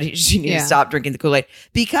somebody said she needed to stop drinking the Kool-Aid,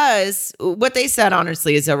 because what they said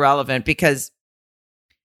honestly is irrelevant, because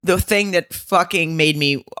the thing that fucking made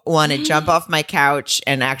me want to jump off my couch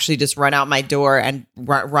and actually just run out my door and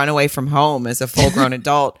run away from home as a full-grown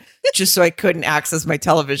adult, just so I couldn't access my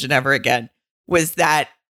television ever again, was that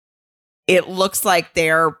it looks like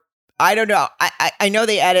I don't know. I know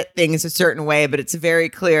they edit things a certain way, but it's very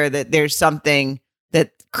clear that there's something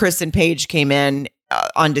that Chris and Paige came in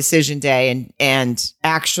on decision day and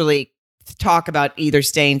actually talk about either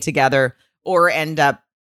staying together or end up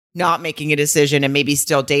not making a decision and maybe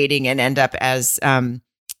still dating and end up, as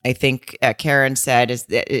I think Karen said,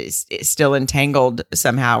 is still entangled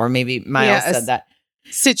somehow, or maybe Miles said that.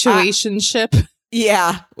 Situationship.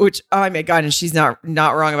 Which, oh my God, and she's not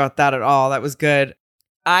wrong about that at all. That was good.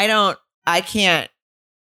 I can't.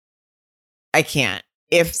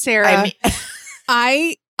 If Sarah,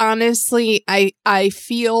 I honestly, I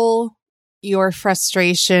feel your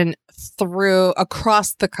frustration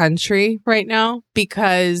across the country right now,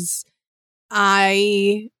 because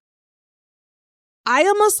I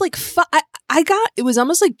almost like, it was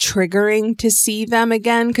almost like triggering to see them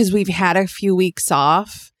again, because we've had a few weeks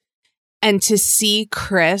off, and to see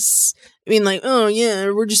Chris, I mean, like, oh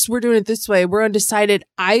yeah, we're doing it this way, we're undecided.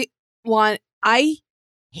 I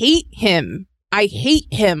hate him. I hate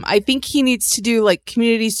him. I think he needs to do like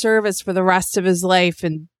community service for the rest of his life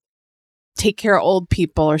and take care of old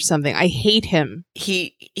people or something. I hate him.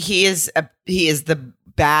 He is the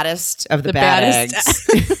baddest of the bad eggs.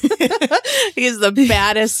 He is the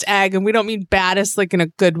baddest egg, and we don't mean baddest like in a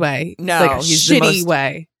good way. No, like a he's shitty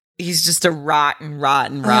way. He's just a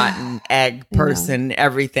rotten egg person,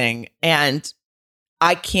 everything. And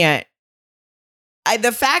I can't.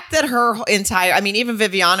 The fact that her entire, I mean, even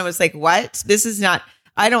Viviana was like, what? This is not,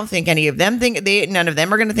 I don't think any of them none of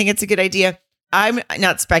them are going to think it's a good idea. I'm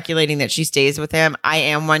not speculating that she stays with him. I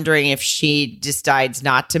am wondering if she decides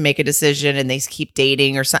not to make a decision and they keep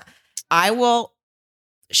dating or something. Who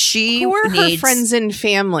are her friends and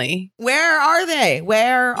family? Where are they?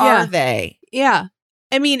 Are they? Yeah.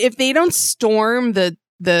 I mean, if they don't storm the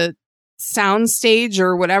soundstage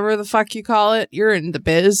or whatever the fuck you call it, you're in the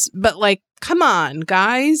biz. But like, come on,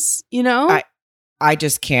 guys, you know? I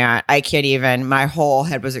just can't. I can't even. My whole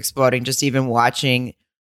head was exploding just even watching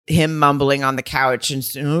him mumbling on the couch and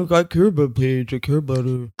saying, oh, I care about Paige. I care about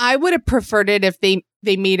her. I would have preferred it if they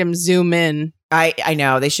made him zoom in. I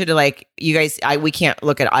know. They should have, like, you guys, we can't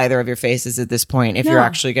look at either of your faces at this point if you're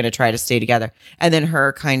actually going to try to stay together. And then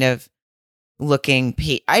her kind of looking,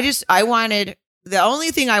 I wanted... The only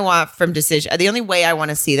thing I want from the only way I want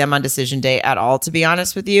to see them on decision day at all, to be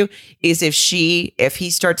honest with you, is if he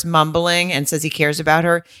starts mumbling and says he cares about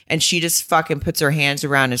her and she just fucking puts her hands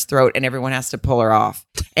around his throat and everyone has to pull her off.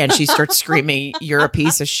 And she starts screaming, you're a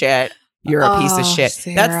piece of shit. You're a piece of shit.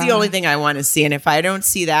 Sarah. That's the only thing I want to see. And if I don't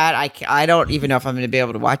see that, I don't even know if I'm going to be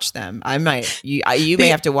able to watch them. I might. You may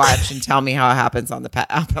have to watch and tell me how it happens on the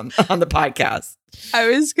podcast. I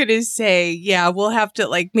was going to say, yeah, we'll have to,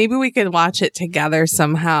 like, maybe we can watch it together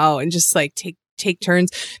somehow and just like take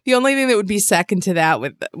turns. The only thing that would be second to that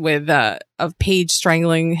with of Paige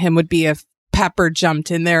strangling him would be if Pepper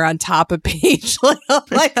jumped in there on top of Paige.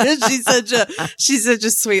 like she's such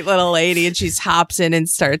a sweet little lady, and she hops in and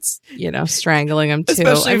starts, strangling him too.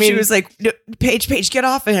 Especially if she was like, Paige, get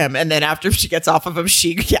off of him. And then after she gets off of him,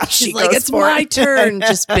 she's like, it's my turn.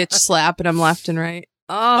 Just bitch slapping him left and right.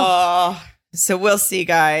 Oh. So we'll see,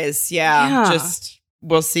 guys. Yeah.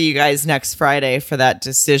 We'll see you guys next Friday for that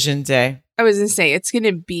decision day. I was going to say, it's going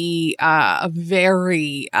to be a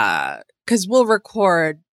very, because we'll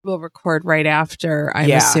record right after,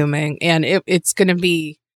 I'm assuming. And it's going to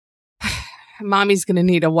be, Mommy's going to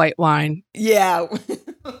need a white wine. Yeah.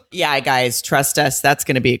 Yeah, guys, trust us. That's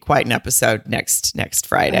going to be quite an episode next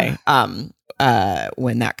Friday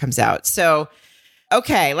when that comes out. So,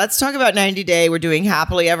 okay, let's talk about 90 Day. We're doing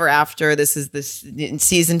Happily Ever After. This is in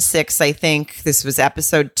season 6, I think. This was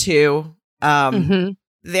episode 2.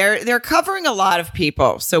 They're covering a lot of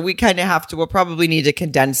people, so we kind of we'll probably need to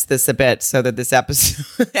condense this a bit so that this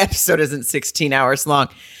episode isn't 16 hours long.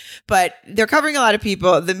 but they're covering a lot of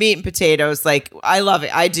people. The meat and potatoes, like, I love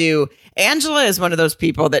it. I do. Angela is one of those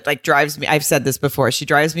people that like drives me. I've said this before. She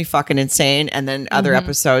drives me fucking insane. And then other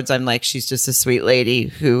episodes, I'm like, she's just a sweet lady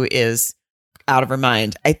who is out of her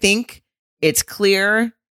mind. I think it's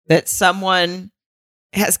clear that someone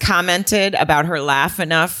has commented about her laugh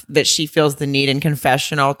enough that she feels the need in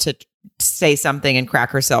confessional to say something and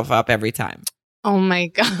crack herself up every time. Oh my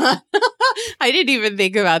God. I didn't even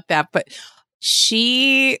think about that, but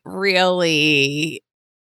she really,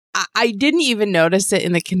 I didn't even notice it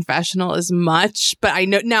in the confessional as much, but I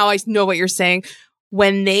know what you're saying.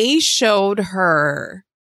 When they showed her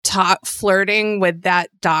flirting with that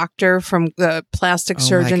doctor from the plastic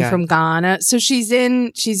surgeon from Ghana. So she's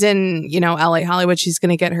in, LA, Hollywood. She's going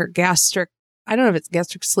to get her I don't know if it's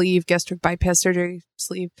gastric bypass surgery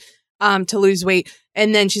sleeve, to lose weight.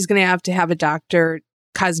 And then she's going to have a doctor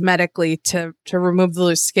cosmetically to remove the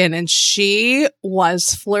loose skin. And she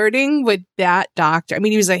was flirting with that doctor. I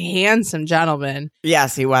mean, he was a handsome gentleman.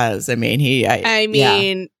 Yes, he was. I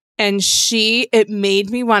mean, and it made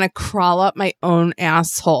me want to crawl up my own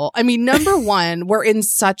asshole. I mean, number one, we're in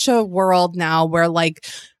such a world now where like,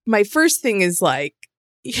 my first thing is like,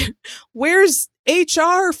 where's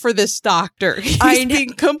HR for this doctor? He's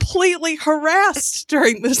being completely harassed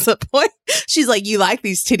during this appointment. She's like, you like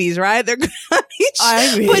these titties, right? They're good. But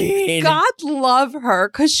God love her,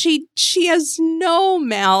 because she has no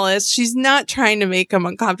malice. She's not trying to make him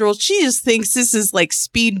uncomfortable. She just thinks this is like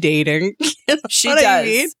speed dating. You know she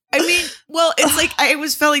does. I mean, well, it's like I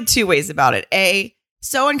was feeling two ways about it. A,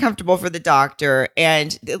 so uncomfortable for the doctor,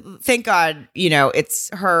 and thank God, it's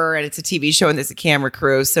her and it's a TV show and there's a camera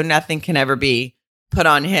crew, so nothing can ever be put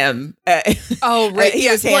on him. Oh, right. He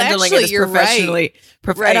was handling it as professionally.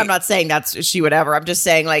 Right. And I'm not saying that's she would ever. I'm just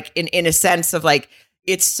saying, like, in a sense of like,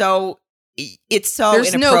 it's so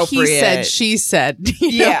there's inappropriate. No he said, she said.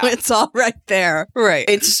 It's all right there. Right.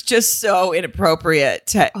 It's just so inappropriate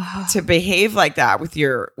to behave like that with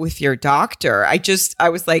your doctor. I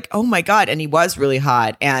was like, oh my God. And he was really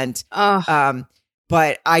hot. And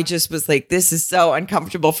but I just was like, this is so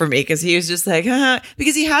uncomfortable for me, because he was just like,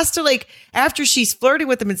 because he has to, like, after she's flirting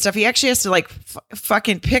with him and stuff, he actually has to like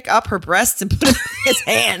fucking pick up her breasts and put them in his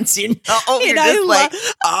hands,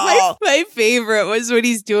 My favorite was when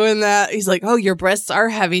he's doing that. He's like, oh, your breasts are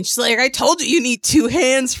heavy. And she's like, I told you need 2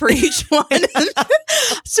 hands for each one.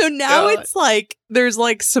 So now it's like, there's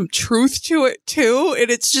like some truth to it too. And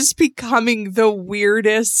it's just becoming the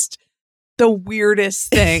weirdest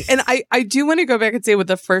thing. And I do want to go back and say, with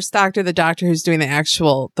the first doctor, the doctor who's doing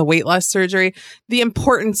the weight loss surgery, the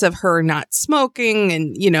importance of her not smoking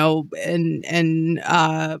and,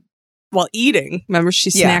 while eating. Remember, she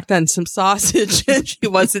snacked on some sausage and she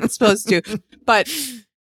wasn't supposed to. But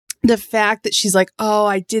the fact that she's like, oh,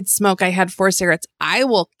 I did smoke. I had 4 cigarettes. I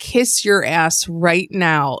will kiss your ass right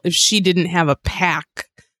now if she didn't have a pack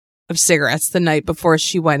of cigarettes the night before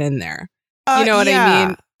she went in there. You know what I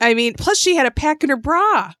mean? I mean, plus she had a pack in her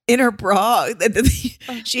bra.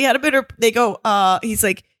 She had a bit of, they go, he's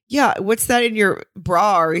like, yeah, what's that in your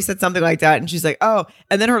bra? Or he said something like that. And she's like, oh,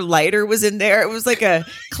 and then her lighter was in there. It was like a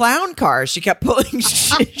clown car. She kept pulling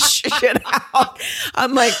shit out.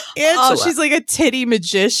 I'm like, Angela. Oh, she's like a titty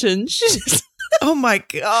magician. Oh my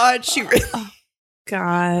God. She really.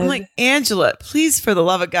 God. I'm like, Angela, please, for the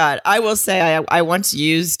love of God. I will say I once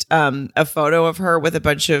used a photo of her with a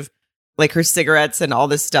bunch of like her cigarettes and all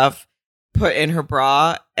this stuff put in her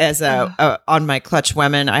bra as on my Clutch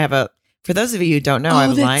Women. I have for those of you who don't know, I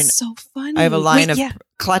have a line. So funny. I have a line of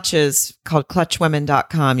clutches called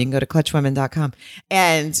clutchwomen.com. You can go to clutchwomen.com,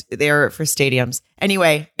 and they're for stadiums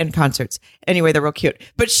anyway, and concerts. Anyway, they're real cute.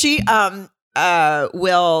 But she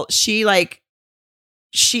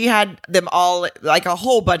she had them all, like a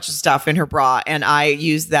whole bunch of stuff in her bra, and I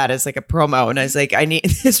used that as like a promo. And I was like,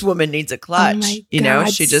 this woman needs a clutch. Oh my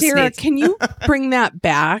God, she just Sarah, can you bring that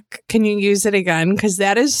back? Can you use it again? Because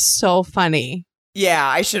that is so funny. Yeah,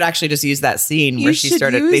 I should actually just use that scene where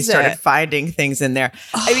they started finding things in there.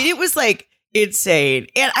 I mean, it was like insane.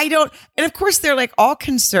 And and of course they're like all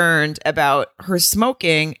concerned about her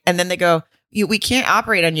smoking, and then they go, we can't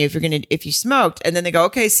operate on you if you smoked. And then they go,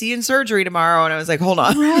 okay, see you in surgery tomorrow. And I was like, hold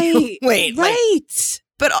on. Right. Wait. Right.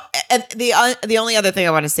 But the only other thing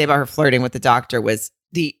I want to say about her flirting with the doctor was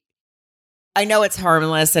I know it's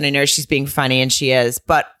harmless and I know she's being funny, and she is,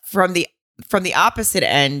 but from the opposite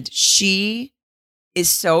end, she is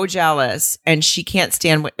so jealous, and she can't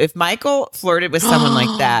stand if Michael flirted with someone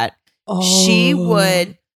like that, she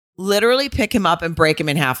would literally pick him up and break him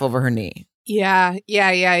in half over her knee. Yeah.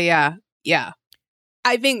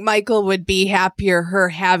 I think Michael would be happier her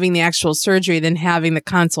having the actual surgery than having the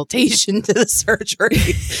consultation to the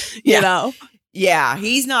surgery. You know? Yeah,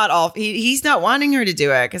 he's not he's not wanting her to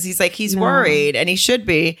do it because he's like he's worried and he should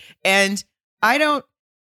be. And I don't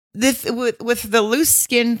with the loose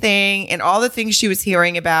skin thing and all the things she was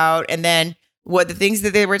hearing about, and then what the things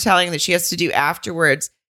that they were telling that she has to do afterwards.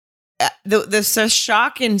 The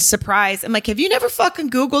shock and surprise. I'm like, have you never fucking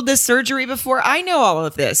Googled this surgery before? I know all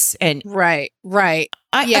of this. And right. What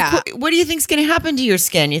do you think's going to happen to your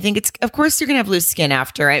skin? You think of course you're going to have loose skin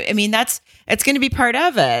after. I mean, it's going to be part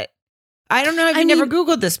of it. I don't know if you never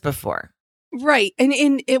Googled this before. Right. And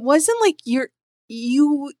it wasn't like you're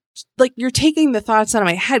taking the thoughts out of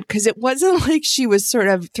my head, because it wasn't like she was sort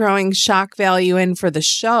of throwing shock value in for the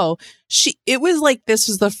show. It was like this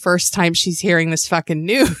was the first time she's hearing this fucking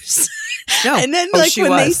news. No. And then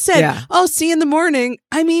they said, "Oh, see you in the morning."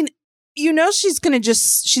 I mean, she's going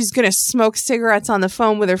to smoke cigarettes on the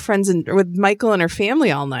phone with her friends and with Michael and her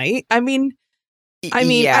family all night. I mean,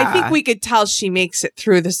 I think we could tell she makes it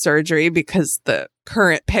through the surgery because the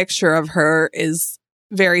current picture of her is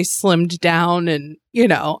very slimmed down and,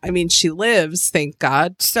 she lives, thank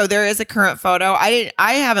God. So there is a current photo. I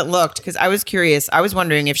haven't looked because I was curious. I was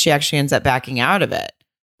wondering if she actually ends up backing out of it.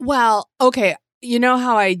 Well, okay. You know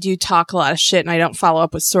how I do talk a lot of shit and I don't follow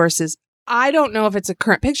up with sources. I don't know if it's a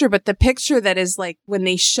current picture, but the picture that is like when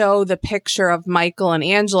they show the picture of Michael and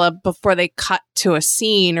Angela before they cut to a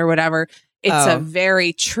scene or whatever, it's a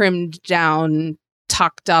very trimmed down,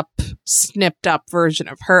 tucked up, snipped up version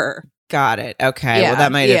of her. Got it. Okay. Well,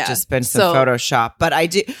 that might have just been some Photoshop, but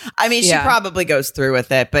she probably goes through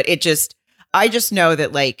with it, but I just know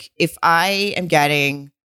that like, if I am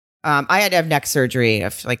getting, I had to have neck surgery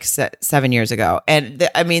like 7 years ago. And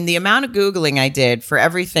the amount of Googling I did for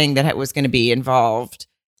everything that was going to be involved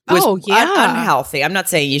was unhealthy. I'm not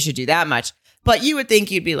saying you should do that much, but you would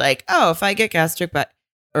think you'd be like, oh, if I get gastric,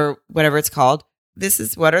 or whatever it's called,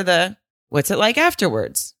 what's it like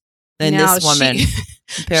afterwards? Then this woman,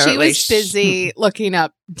 she was busy looking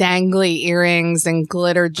up dangly earrings and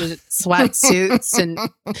glitter sweatsuits, and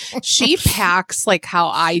she packs like how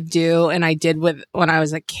I do and I did when I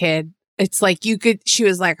was a kid. It's like she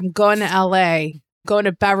was like, I'm going to LA, going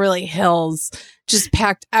to Beverly Hills, just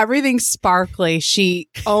packed everything sparkly she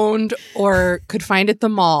owned or could find at the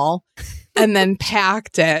mall, and then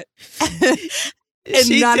packed it.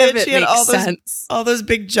 And none of it makes sense. All those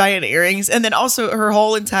big giant earrings. And then also her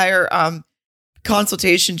whole entire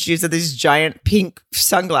consultation, she used these giant pink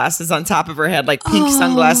sunglasses on top of her head, like pink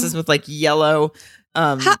sunglasses with like yellow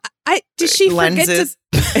did she lenses.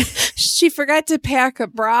 She forgot to pack a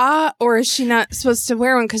bra, or is she not supposed to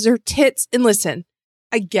wear one? Because her tits, and listen,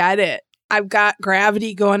 I get it. I've got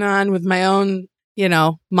gravity going on with my own,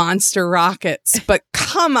 monster rockets, but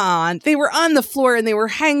come on, they were on the floor and they were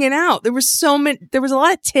hanging out. There was a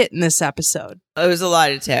lot of tit in this episode. It was a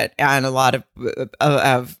lot of tit and a lot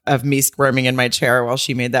of me squirming in my chair while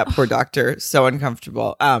she made that poor doctor so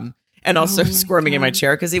uncomfortable. And also squirming in my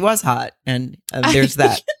chair because he was hot. And there's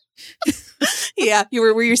that. Yeah.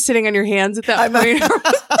 Were you sitting on your hands at that point?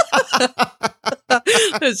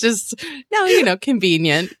 It was just,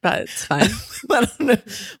 convenient, but it's fine. I don't know.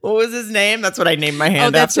 What was his name? That's what I named my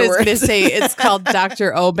hand that's afterwards. What I was going to say. It's called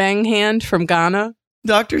Dr. Obang Hand from Ghana.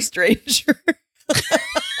 Dr. Stranger.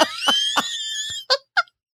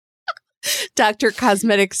 Dr.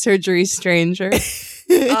 Cosmetic Surgery Stranger.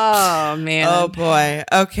 Oh, man. Oh, boy.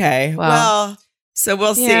 Okay. Well, so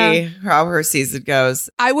we'll see how her season goes.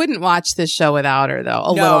 I wouldn't watch this show without her,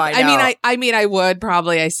 though. I mean, I would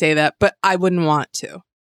probably. I say that, but I wouldn't want to.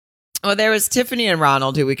 Well, there was Tiffany and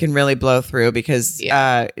Ronald, who we can really blow through because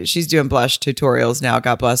she's doing blush tutorials now.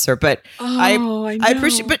 God bless her. But I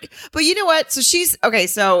appreciate. But you know what? So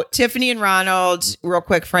So Tiffany and Ronald, real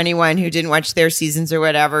quick for anyone who didn't watch their seasons or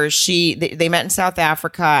whatever, they met in South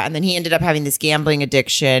Africa, and then he ended up having this gambling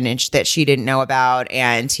addiction that she didn't know about,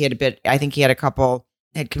 and he had I think he had a couple.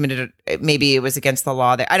 Had committed, maybe it was against the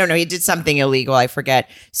law there. I don't know. He did something illegal. I forget.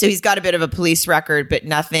 So he's got a bit of a police record, but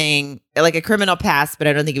nothing like a criminal past, but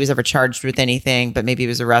I don't think he was ever charged with anything, but maybe he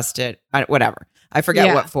was arrested. Whatever. I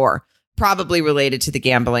forget what for. Probably related to the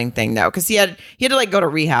gambling thing though. Cause he had to like go to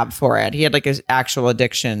rehab for it. He had like an actual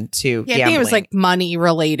addiction to gambling. I think it was like money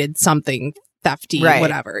related, something thefty,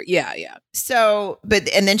 whatever. Yeah. Yeah. So,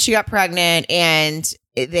 and then she got pregnant and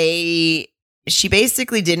she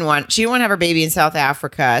basically didn't want to have her baby in South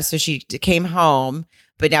Africa. So she came home,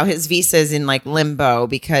 but now his visa is in like limbo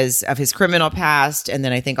because of his criminal past. And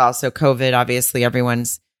then I think also COVID, obviously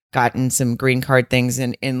everyone's gotten some green card things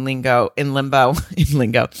in limbo.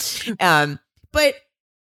 But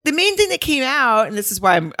the main thing that came out, and this is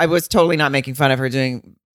why I was totally not making fun of her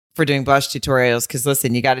doing blush tutorials, because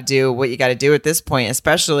listen, you got to do what you got to do at this point,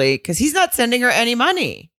 especially because he's not sending her any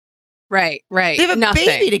money. Right. They have a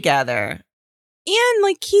baby together. And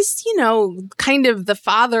like, he's, kind of the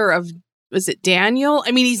father of, was it Daniel?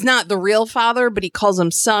 I mean, he's not the real father, but he calls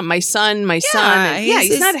him my son. And,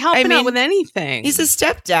 he's not helping out with anything. He's a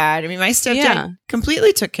stepdad. I mean, my stepdad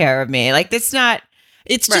completely took care of me. Like, it's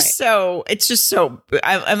just so,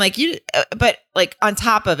 I'm like, but like on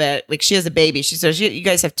top of it, like she has a baby. She says, you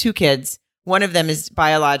guys have 2 kids. One of them is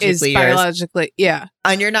biologically yours. Yeah.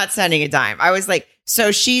 And you're not sending a dime. I was like,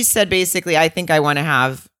 so she said, basically, I think I want to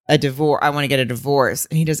have a divorce. I want to get a divorce.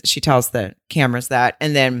 And she tells the cameras that.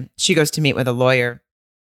 And then she goes to meet with a lawyer.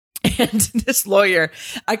 And this lawyer,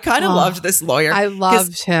 I kind of loved this lawyer. I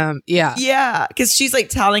loved him. Yeah. Yeah. Because she's like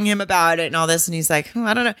telling him about it and all this. And he's like,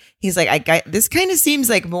 I don't know. He's like, this kind of seems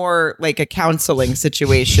like more like a counseling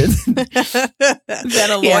situation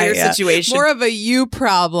than a lawyer situation. More of a you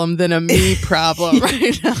problem than a me problem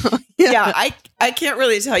right now. Yeah. I can't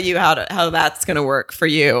really tell you how that's going to work for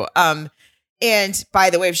you. And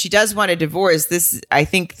by the way, if she does want a divorce, I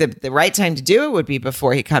think the right time to do it would be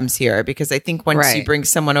before he comes here, because I think once you bring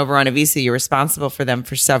someone over on a visa, you're responsible for them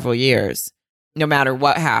for several years, no matter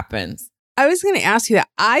what happens. I was going to ask you that.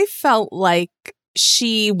 I felt like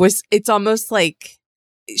it's almost like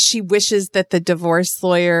she wishes that the divorce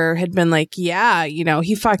lawyer had been like, yeah,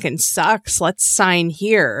 he fucking sucks. Let's sign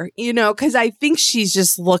here, because I think she's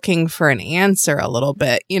just looking for an answer a little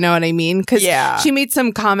bit. You know what I mean? Because she made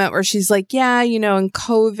some comment where she's like, yeah, in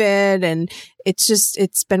COVID, and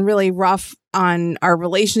it's been really rough on our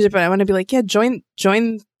relationship. And I want to be like, yeah, join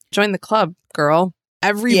the club, girl.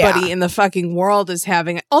 Everybody in the fucking world is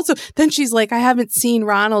having it. Also, then she's like, I haven't seen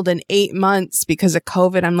Ronald in 8 months because of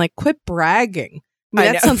COVID. I'm like, quit bragging. I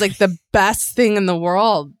mean, that sounds like the best thing in the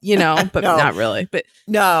world, but not really. But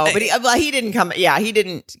he didn't come. Yeah, he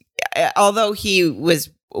didn't. Although he was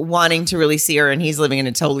wanting to really see her, and he's living in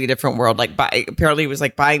a totally different world. Like, apparently, he was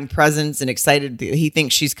like buying presents and excited. He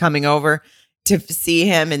thinks she's coming over to see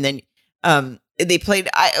him, and then they played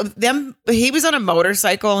them. He was on a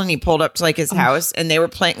motorcycle, and he pulled up to like his house, and they were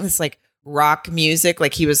playing this like rock music,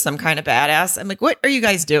 like he was some kind of badass. I'm like, what are you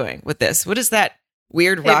guys doing with this? What is that?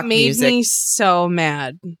 Weird rock music. It made me so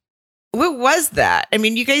mad. What was that? I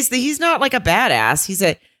mean, you guys, he's not like a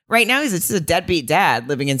badass. Right now he's just a deadbeat dad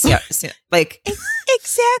living in like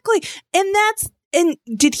exactly. And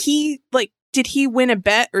did he win a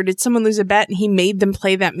bet, or did someone lose a bet and he made them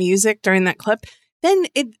play that music during that clip? Then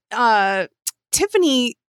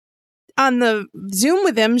Tiffany on the Zoom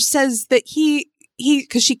with him says that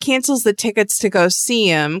because she cancels the tickets to go see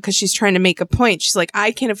him because she's trying to make a point. She's like,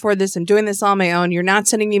 I can't afford this. I'm doing this on my own. You're not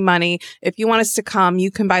sending me money. If you want us to come,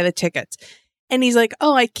 you can buy the tickets. And he's like,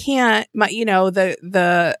 oh, I can't. What is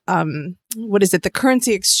it? The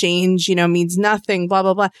currency exchange, means nothing, blah,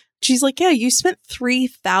 blah, blah. She's like, yeah, you spent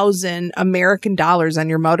 $3,000 American dollars on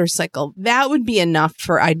your motorcycle. That would be enough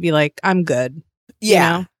I'd be like, I'm good.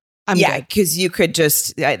 Yeah. I'm good. Because you could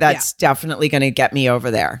that's definitely going to get me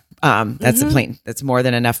over there. That's a plane. That's more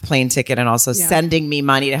than enough plane ticket, and also sending me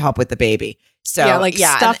money to help with the baby. So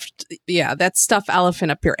that stuffed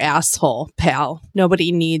elephant up your asshole, pal.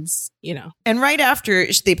 Nobody needs, And right after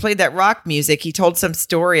they played that rock music, he told some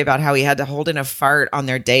story about how he had to hold in a fart on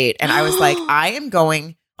their date, and I was like, I am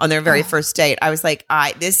going on their very first date. I was like,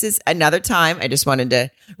 this is another time. I just wanted to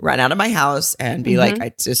run out of my house and be like,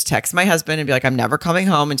 I just text my husband and be like, I'm never coming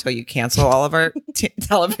home until you cancel all of our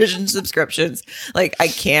television subscriptions. Like,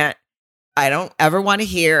 I don't ever want to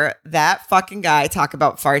hear that fucking guy talk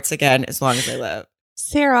about farts again as long as I live.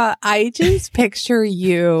 Sarah, I just picture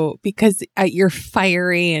you because you're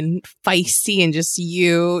fiery and feisty and just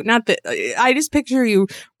I just picture you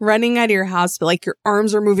running out of your house, but like your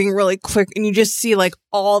arms are moving really quick and you just see like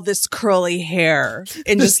all this curly hair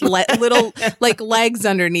and just little like legs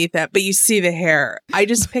underneath it, but you see the hair. I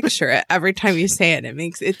just picture it every time you say it.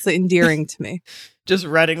 It's endearing to me. Just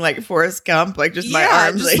running like Forrest Gump, like just my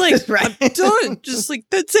arms. Just like I'm done. Just like,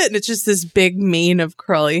 that's it. And it's just this big mane of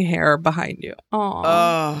curly hair behind you. Aww.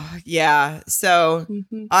 Oh, yeah. So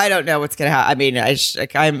I don't know what's going to happen. I mean,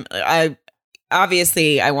 I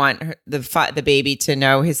obviously I want the baby to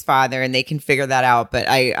know his father and they can figure that out. But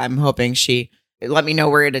I'm hoping she let me know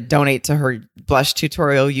where to donate to her blush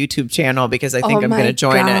tutorial YouTube channel, because I think I'm going to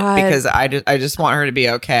join it, because I just want her to be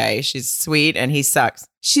okay. She's sweet and he sucks.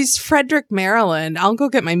 She's Frederick, Maryland. I'll go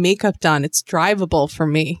get my makeup done. It's drivable for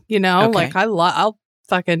me, Okay. Like I'll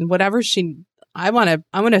fucking whatever I want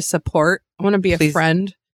to support. I want to be a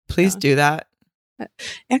friend. Please do that.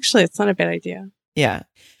 Actually, it's not a bad idea. Yeah.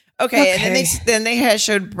 Okay, and then they had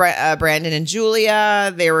showed Brandon and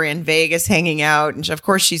Julia. They were in Vegas hanging out, and of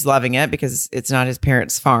course she's loving it because it's not his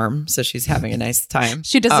parents' farm, so she's having a nice time.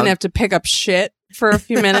 She doesn't have to pick up shit for a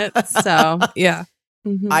few minutes, so yeah.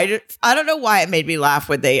 Mm-hmm. I don't know why it made me laugh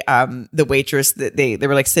when they the waitress that they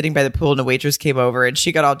were like sitting by the pool and the waitress came over and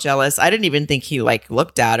she got all jealous. I didn't even think he like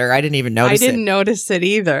looked at her. I didn't even notice. I didn't notice it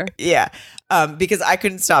either. Yeah. Because I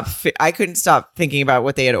couldn't stop thinking about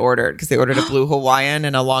what they had ordered because they ordered a blue Hawaiian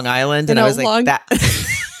and a Long Island and I was like that.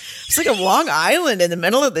 It's like a Long Island in the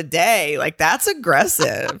middle of the day. Like that's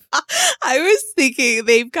aggressive. I was thinking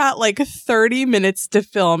they've got like 30 minutes to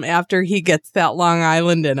film after he gets that Long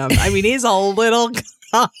Island in him. I mean, he's a little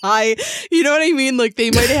guy. You know what I mean? Like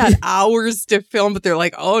they might have had hours to film, but they're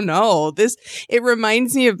like, oh no, it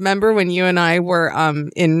reminds me of, remember when you and I were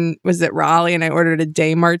was it Raleigh and I ordered a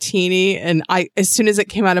day martini and as soon as it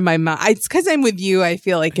came out of my mouth, it's because I'm with you, I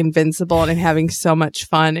feel like invincible and I'm having so much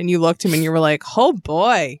fun. And you looked at me and you were like, oh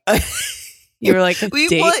boy. You were like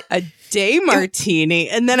a day martini,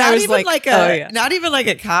 and then I was like not even like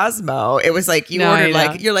a Cosmo. It was like you ordered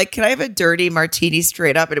like you're like, can I have a dirty martini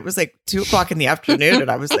straight up? And it was like 2:00 in the afternoon,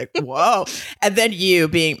 and I was like, whoa. And then you,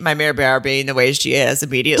 being my mare bear, being the way she is,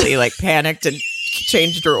 immediately like panicked and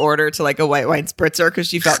changed her order to like a white wine spritzer because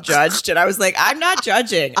she felt judged. And I was like, I'm not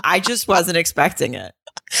judging. I just wasn't expecting it.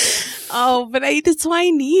 Oh, but that's why I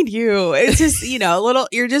need you. It's just, you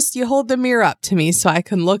hold the mirror up to me so I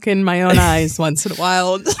can look in my own eyes once in a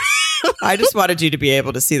while. I just wanted you to be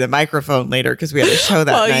able to see the microphone later because we had a show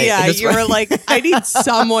that night. Yeah, you were like, I need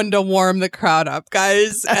someone to warm the crowd up,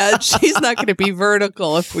 guys. And she's not going to be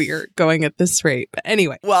vertical if we are going at this rate. But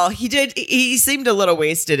anyway. Well, he seemed a little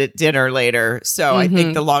wasted at dinner later. So I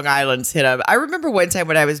think the Long Island's hit him. I remember one time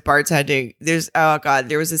when I was bartending,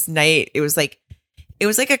 there was this night. It was like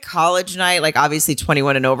a college night, like obviously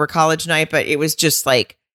 21 and over college night, but it was just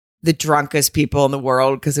like the drunkest people in the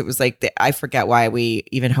world because it was like, I forget why we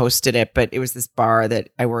even hosted it, but it was this bar that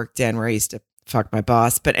I worked in where I used to fuck my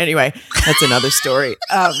boss. But anyway, that's another story.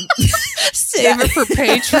 Save it for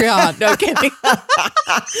Patreon. No kidding.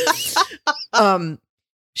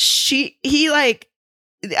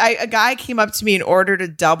 A guy came up to me and ordered a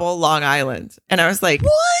double Long Island. And I was like,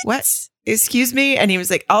 what? Excuse me? And he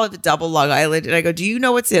was like, I'll have a double Long Island. And I go, do you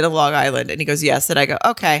know what's in a Long Island? And he goes, yes. And I go,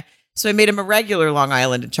 okay. So I made him a regular Long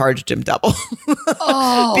Island and charged him double.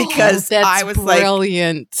 Because I was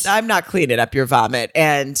brilliant. Like, I'm not cleaning up your vomit.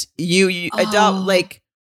 And you adult, like,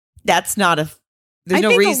 that's not there's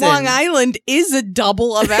no reason. Long Island is a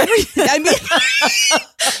double of everything. I mean,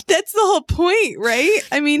 that's the whole point, right?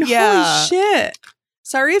 I mean, holy shit.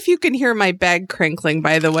 Sorry if you can hear my bag crinkling,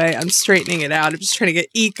 by the way. I'm straightening it out. I'm just trying to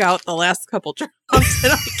eke out the last couple drops,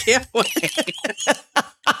 and I can't wait. Is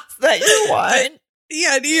that your wine?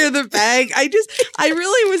 Yeah, to hear the bag. I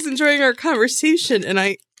really was enjoying our conversation, and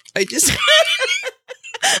I just...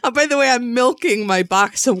 Oh, by the way, I'm milking my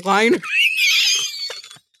box of wine.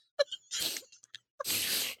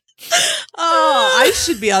 Oh, I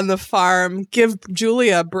should be on the farm. Give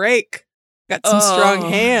Julia a break. Got some strong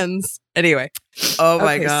hands. Anyway. Oh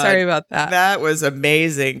my God. Sorry about that. That was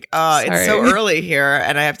amazing. It's so early here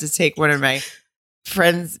and I have to take one of my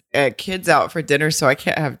friends' kids out for dinner, so I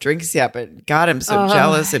can't have drinks yet. But God, I'm so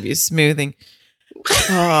jealous of you smoothing.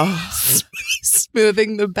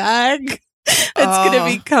 Smoothing the bag. It's going to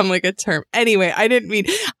become like a term. Anyway, I didn't mean...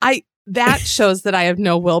 That shows that I have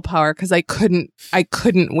no willpower because I couldn't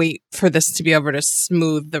wait for this to be over to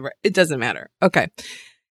smooth it doesn't matter. Okay.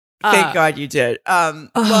 Thank God you did. Well,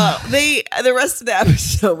 the rest of the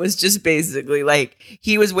episode was just basically like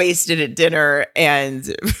he was wasted at dinner and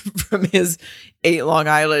from his 8 Long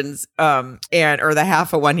Islands, or the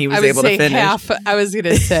half of one he was able to finish. I was going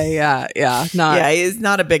to say, he's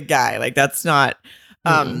not a big guy. Like that's not,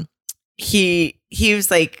 he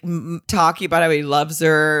was like talking about how he loves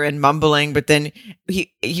her and mumbling, but then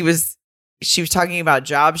she was talking about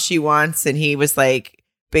jobs she wants and he was like,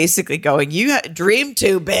 basically going, you dream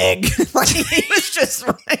too big. Like he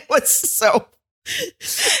was so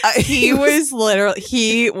he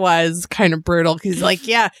was kind of brutal. He's like,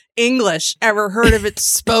 yeah, English, ever heard of it,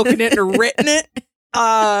 spoken it or written it?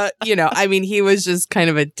 I mean, he was just kind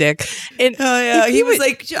of a dick. And he was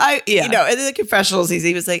like, and in the confessionals,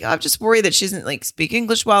 he was like, I'm just worried that she doesn't like speak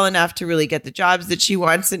English well enough to really get the jobs that she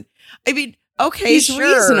wants. And I mean, okay, he's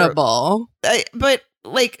reasonable, but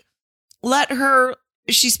like, let her.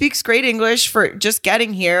 She speaks great English for just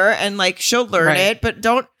getting here and like she'll learn it, but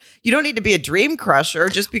you don't need to be a dream crusher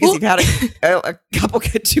just because you've had a couple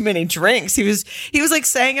too many drinks. He was like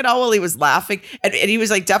saying it all while he was laughing and he was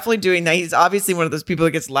like definitely doing that. He's obviously one of those people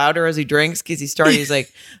that gets louder as he drinks because he's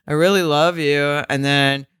like, I really love you. And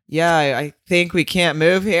then yeah, I think we can't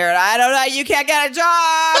move here. And I don't know. You can't get a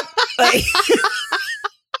job. Like,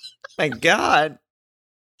 my God.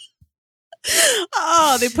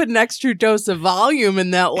 Oh, they put an extra dose of volume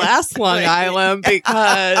in that last Long Island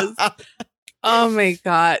because, oh my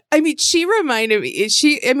God. I mean, she reminded me,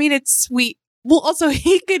 it's sweet. Well, also,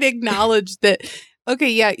 he could acknowledge that, okay,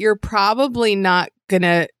 yeah, you're probably not going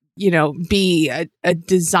to, be a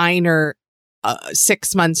designer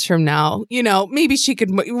 6 months from now. Maybe she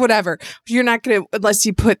could, whatever. You're not going to, unless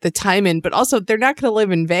you put the time in, but also they're not going to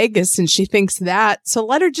live in Vegas and she thinks that. So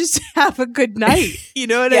let her just have a good night. You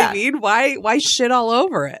know what I mean? Why shit all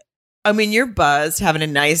over it? I mean, you're buzzed, having a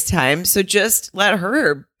nice time. So just let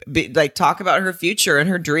her talk about her future and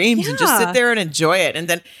her dreams and just sit there and enjoy it. And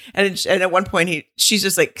then, and at one point she's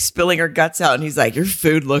just like spilling her guts out and he's like, your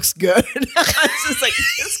food looks good. It's just like,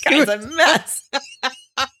 this guy's a mess.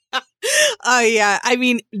 Oh, yeah. I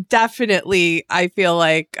mean, definitely, I feel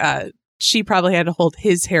like she probably had to hold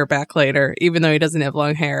his hair back later, even though he doesn't have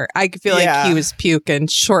long hair. I feel like he was puking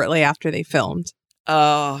shortly after they filmed.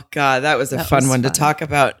 Oh, God, that was a fun one to talk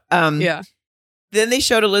about. Yeah. Then they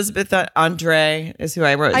showed Elizabeth Andre, is who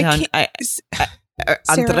I wrote down.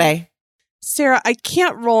 Andre. Sarah, I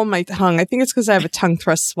can't roll my tongue. I think it's because I have a tongue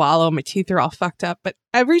thrust swallow. My teeth are all fucked up. But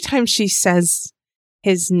every time she says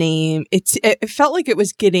his name, it felt like it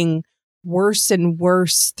was getting worse and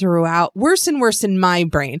worse throughout. Worse and worse in my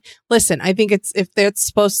brain. Listen, I think if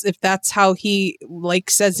that's how he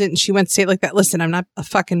says it and she went to say it like that. Listen, I'm not a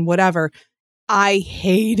fucking whatever. I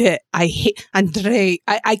hate it. I hate Andre.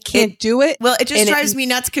 I can't do it. Well, it just drives me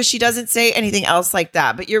nuts because she doesn't say anything else like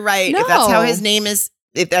that. But you're right. No. If that's how his name is,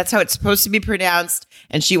 if that's how it's supposed to be pronounced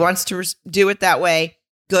and she wants to do it that way,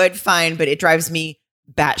 good, fine. But it drives me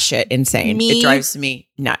batshit insane. It drives me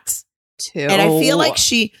nuts. Too. And I feel like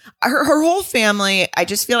her whole family, I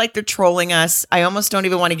just feel like they're trolling us. I almost don't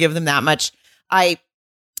even want to give them that much.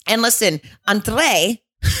 And listen, Andre.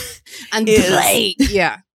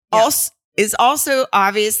 Is also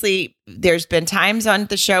obviously there's been times on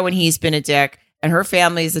the show when he's been a dick and her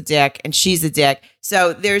family's a dick and she's a dick.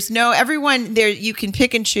 So there's everyone there. You can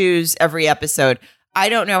pick and choose every episode. I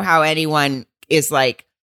don't know how anyone is like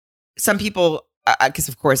some people, because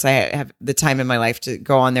of course I have the time in my life to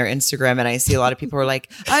go on their Instagram and I see a lot of people who are like,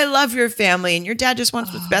 I love your family and your dad just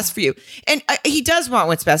wants what's best for you. And he does want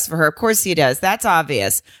what's best for her. Of course he does. That's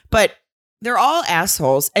obvious. But they're all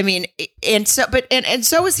assholes. I mean, and so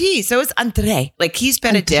is he. So is Andre. Like he's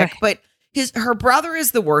been a dick, but her brother is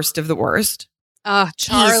the worst of the worst.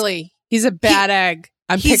 Charlie. He's a bad egg.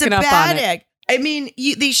 I'm picking up on it. He's a bad egg. I mean,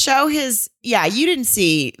 they show his. Yeah, you didn't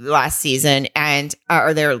see last season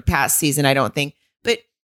or their past season, I don't think. But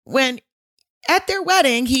when at their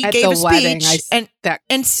wedding, he gave a speech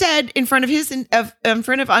and said in front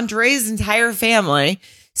of Andre's entire family.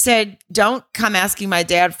 Said, don't come asking my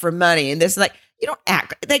dad for money. And this, like, you don't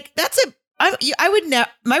act like I would know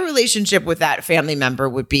my relationship with that family member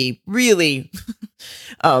would be really,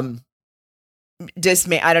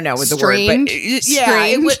 dismay. I don't know what the word, but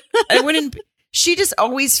it wouldn't, she just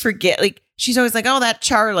always forget. Like, she's always like, oh, that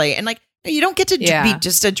Charlie. And like, you don't get to be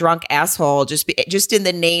just a drunk asshole just in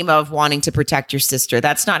the name of wanting to protect your sister.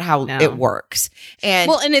 That's not how it works.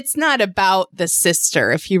 And it's not about the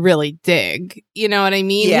sister if you really dig. You know what I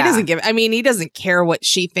mean? Yeah. He doesn't care what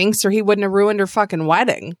she thinks or he wouldn't have ruined her fucking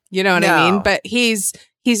wedding. You know what I mean? But he's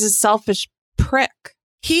a selfish prick.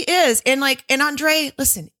 He is. And Andre,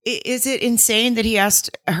 listen, is it insane that he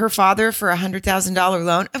asked her father for $100,000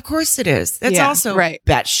 loan? Of course it is. That's also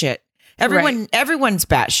batshit. Everyone's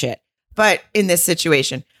batshit. But in this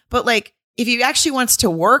situation, like, if he actually wants to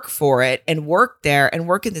work for it and work there and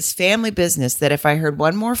work in this family business, that if I heard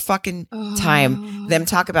one more fucking time them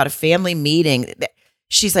talk about a family meeting,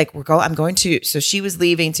 she's like, I'm going to. So she was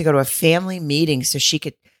leaving to go to a family meeting so she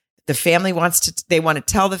could. The family they want to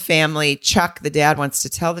tell the family. Chuck, the dad, wants to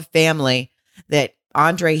tell the family that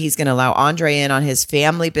he's going to allow Andre in on his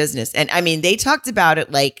family business. And I mean, they talked about it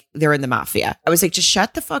like they're in the mafia. I was like, just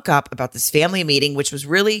shut the fuck up about this family meeting, which was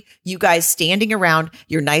really you guys standing around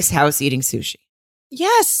your nice house eating sushi.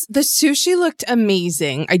 Yes, the sushi looked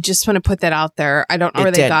amazing. I just want to put that out there. I don't know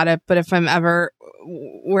where they got it, but if I'm ever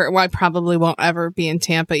I probably won't ever be in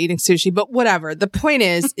Tampa eating sushi, but whatever. The point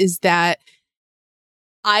is that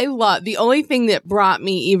the only thing that brought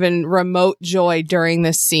me even remote joy during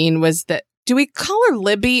this scene was that, do we call her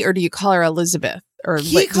Libby or do you call her Elizabeth? Or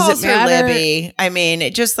he does calls it her matter? Libby. I mean,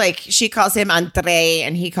 it just like she calls him Andre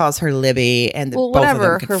and he calls her Libby, and both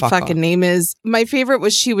whatever of them can her fuck fucking off. name is. My favorite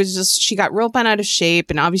was she got real bent out of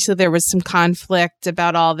shape, and obviously there was some conflict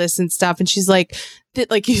about all this and stuff. And she's like,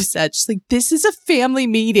 like you said, she's like, this is a family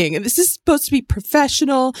meeting, and this is supposed to be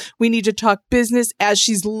professional. We need to talk business. As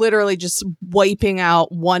she's literally just wiping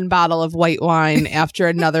out one bottle of white wine after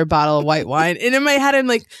another bottle of white wine, and in my head, I'm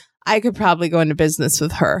like, I could probably go into business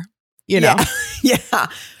with her. You know, yeah.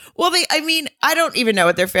 Well, I don't even know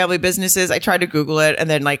what their family business is. I tried to Google it, and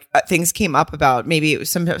then like things came up about maybe it was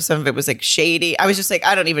some of it was like shady. I was just like,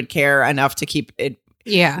 I don't even care enough to keep it.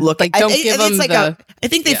 Yeah, look. like don't give them like the. I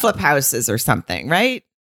think they flip houses or something, right?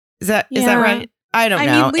 Is that right? I don't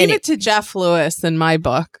know. I mean, leave it to Jeff Lewis in my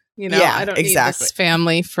book. You know, Yeah, I don't exactly. need this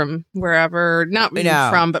family from wherever, not really No.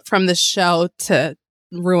 from, but from the show to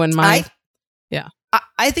ruin my.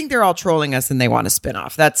 I think they're all trolling us and they want a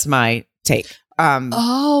spinoff. That's my take.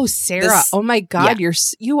 Oh, Sarah! Oh my God,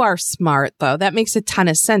 you are smart though. That makes a ton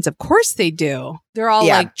of sense. Of course they do. They're all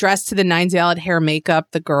like dressed to the nines. They all had hair,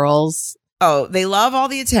 makeup. The girls. Oh, they love all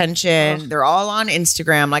the attention. They're all on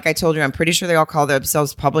Instagram. Like I told you, I'm pretty sure they all call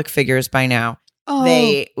themselves public figures by now. Oh,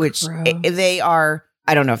 they are.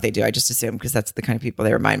 I don't know if they do. I just assume because that's the kind of people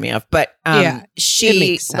they remind me of. But it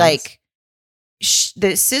makes sense. like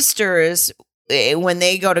the sisters. When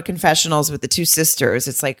they go to confessionals with the two sisters,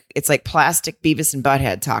 it's like plastic Beavis and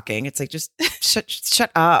Butthead talking. It's like just shut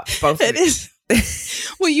up, both. It is.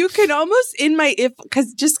 Well, you can almost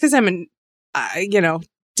because I'm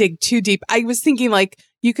dig too deep. I was thinking like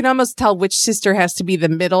you can almost tell which sister has to be the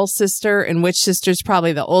middle sister and which sister's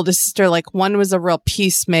probably the oldest sister. Like one was a real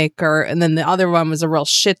peacemaker, and then the other one was a real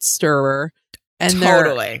shit stirrer. And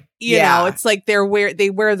totally, you know, it's like they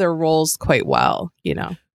wear their roles quite well. You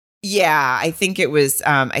know. Yeah, I think it was.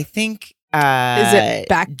 I think is it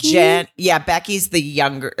Becky? Becky's the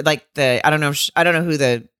younger. Like I don't know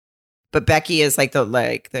but Becky is like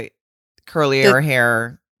the curlier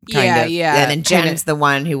hair kind of. Yeah, and then Jen's the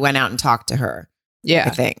one who went out and talked to her. Yeah,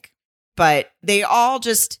 I think. But they all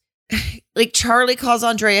just like Charlie calls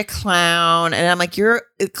Andre a clown, and I'm like, you're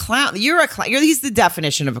a clown. You're a clown. He's the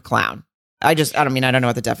definition of a clown. I don't know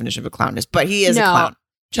what the definition of a clown is, but he is a clown.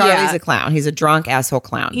 Charlie's a clown. He's a drunk asshole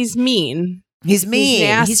clown. He's mean. He's mean.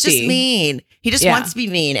 Nasty. He's just mean. He just wants to be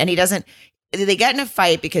mean. And he doesn't. They get in a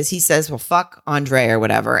fight because he says, well, fuck Andre or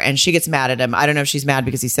whatever. And she gets mad at him. I don't know if she's mad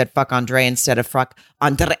because he said fuck Andre instead of fuck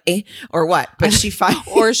Andre or what. But she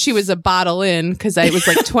or she was a bottle in because I was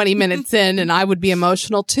like 20 minutes in and I would be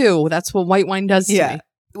emotional too. That's what white wine does to me.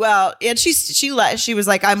 Well, and she was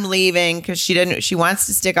like, I'm leaving because she wants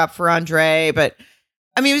to stick up for Andre. But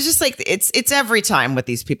I mean, it was just like it's every time with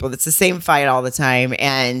these people. It's the same fight all the time.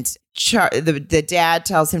 And the dad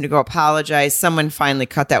tells him to go apologize. Someone finally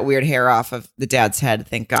cut that weird hair off of the dad's head.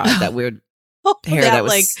 Thank God, that weird hair that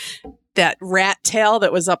was like that rat tail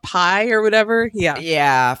that was up high or whatever.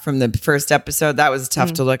 Yeah, from the first episode. That was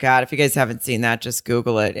tough to look at. If you guys haven't seen that, just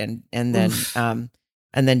Google it and then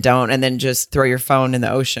just throw your phone in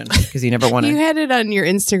the ocean because you never want to. You had it on your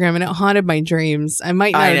Instagram and it haunted my dreams. I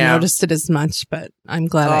might not have noticed it as much, but I'm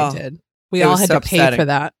glad I did. We all had to pay for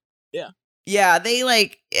that. Yeah. Yeah.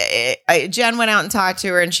 They Jen went out and talked to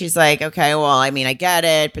her and she's like, okay, well, I mean, I get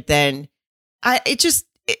it. But then it just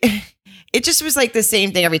was like the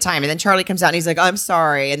same thing every time. And then Charlie comes out and he's like, I'm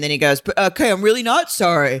sorry. And then he goes, okay, I'm really not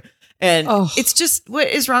sorry. And it's just, what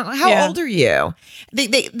is wrong? How old are you?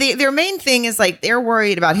 Their main thing is like, they're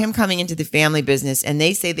worried about him coming into the family business and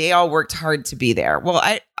they say they all worked hard to be there. Well,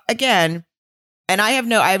 I have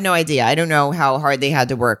no idea. I don't know how hard they had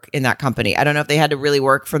to work in that company. I don't know if they had to really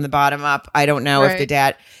work from the bottom up. I don't know if the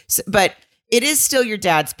dad, but it is still your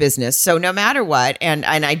dad's business. So no matter what, and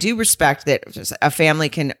I do respect that a family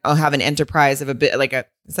can have an enterprise of a bit like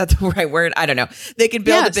is that the right word? I don't know. They can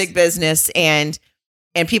build a big business and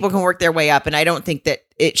people can work their way up. And I don't think that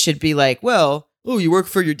it should be like, well, you work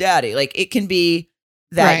for your daddy. Like it can be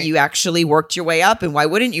that you actually worked your way up. And why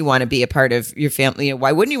wouldn't you want to be a part of your family?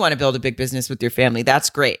 Why wouldn't you want to build a big business with your family? That's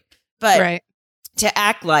great. But to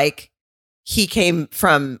act like he came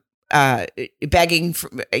from begging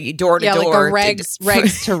from door to door. Like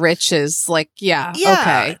rags to riches. Like,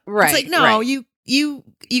 okay. Right. It's like, no, you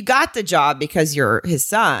got the job because you're his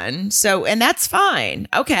son. So, and that's fine.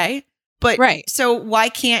 Okay. But so why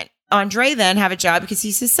can't Andre then have a job because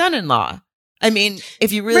he's his son-in-law? I mean,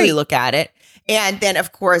 if you really look at it. And then,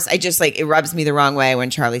 of course, I just it rubs me the wrong way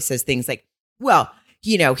when Charlie says things like, well,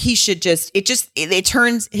 he should it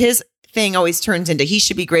turns his thing always turns into he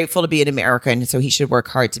should be grateful to be an American. So he should work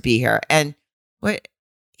hard to be here. And I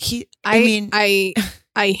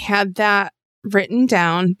had that written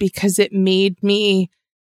down because it made me,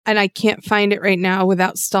 and I can't find it right now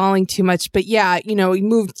without stalling too much. But yeah, you know, he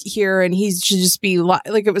moved here and he should just be like,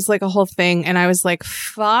 it was like a whole thing. And I was like,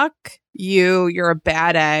 fuck you, you're a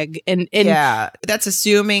bad egg. And yeah, that's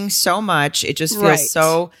assuming so much. It just feels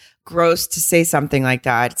so gross to say something like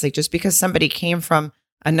that. It's like, just because somebody came from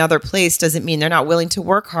another place doesn't mean they're not willing to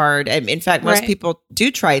work hard. And in fact, most people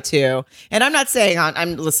do try to. And I'm not saying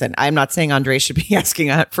I'm not saying Andre should be asking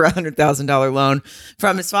for $100,000 loan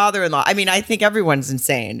from his father-in-law. I mean, I think everyone's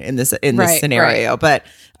insane in this scenario. But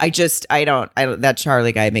I don't that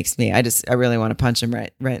Charlie guy makes me, I really want to punch him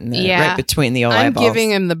right in the right between the old eyeballs. I'm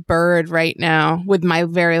giving him the bird right now with my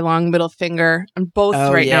very long middle finger. I'm both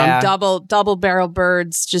now. I'm double barrel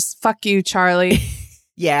birds. Just fuck you, Charlie.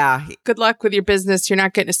 Yeah. Good luck with your business. You're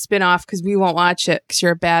not getting a spinoff because we won't watch it because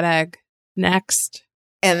you're a bad egg. Next.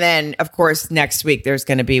 And then, of course, next week there's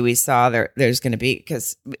going to be,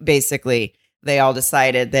 because basically they all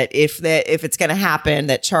decided that if it's going to happen,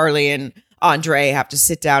 that Charlie and Andre have to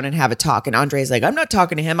sit down and have a talk. And Andre's like, I'm not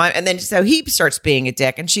talking to him. And then so he starts being a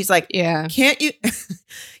dick. And she's like, yeah,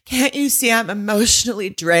 can't you see I'm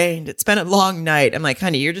emotionally drained? It's been a long night. I'm like,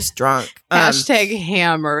 honey, you're just drunk. Hashtag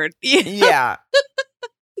hammered. Yeah.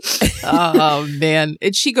 Oh man,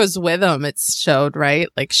 and she goes with him. It's showed, right?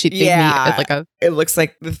 Like she thinks it looks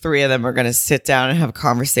like the three of them are going to sit down and have a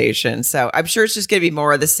conversation. So I'm sure it's just going to be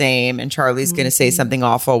more of the same. And Charlie's going to say something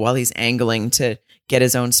awful while he's angling to get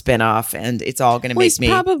his own spinoff, and it's all going to make me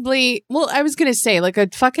probably. Well, I was going to say, like, a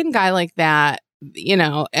fucking guy like that. You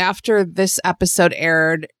know, after this episode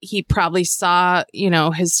aired, he probably saw, you know,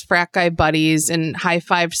 his frat guy buddies and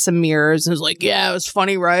high-fived some mirrors and was like, yeah, it was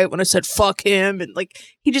funny, right? When I said fuck him. And like,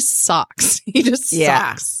 he just sucks. He just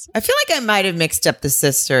sucks. I feel like I might have mixed up the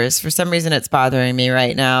sisters. For some reason, it's bothering me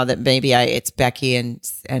right now that maybe it's Becky and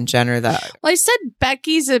Jenner. Well, I said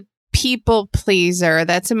Becky's a people pleaser.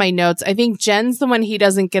 That's in my notes. I think Jen's the one he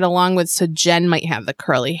doesn't get along with, so Jen might have the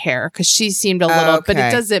curly hair because she seemed a little, but it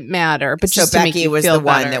doesn't matter. But so just Becky was the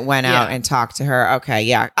one better. that went out and talked to her. Okay,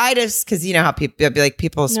 yeah. I just, because you know how people be like,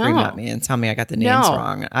 people scream at me and tell me I got the names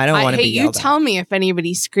wrong. I don't want to be yelled at. Tell me if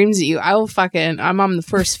anybody screams at you. I will I'm on the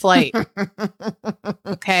first flight.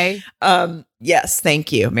 Okay. Yes,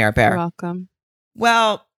 thank you, Mara Bear. You're welcome.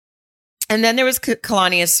 Well. And then there was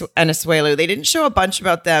Kalani and Asuelu. They didn't show a bunch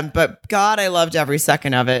about them, but God, I loved every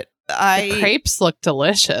second of it. The crepes looked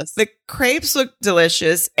delicious.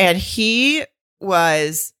 And he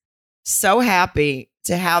was so happy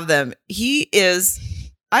to have them. He is,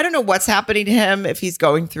 I don't know what's happening to him, if he's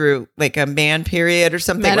going through like a man period or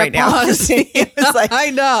something Menopause. Right now. He was like,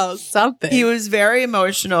 I know, something. He was very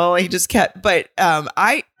emotional. He just kept, but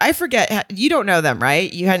I forget, you don't know them,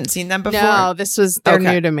 right? You hadn't seen them before? No, they're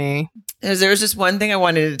new to me. There was just one thing I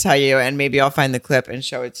wanted to tell you, and maybe I'll find the clip and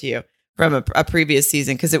show it to you from a previous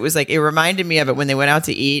season, because it was like, it reminded me of it when they went out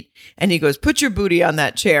to eat, and he goes, put your booty on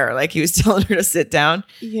that chair. Like he was telling her to sit down.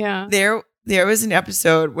 Yeah. There was an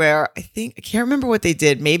episode where I can't remember what they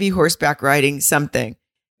did, maybe horseback riding something.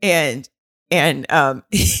 And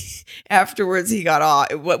afterwards he got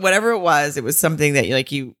off, whatever it was something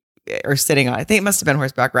that you are sitting on. I think it must have been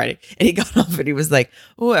horseback riding. And he got off and he was like,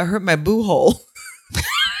 oh, I hurt my boo hole.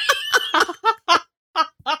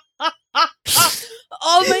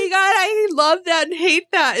 Oh my God, I love that and hate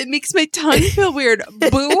that. It makes my tongue feel weird.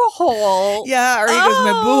 Boo hole. Yeah, or he goes,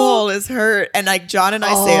 my boo hole is hurt. And like John and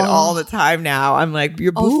I say it all the time now. I'm like,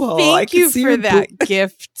 your boo hole. Thank you for that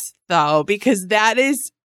gift, though, because that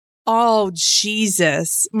is,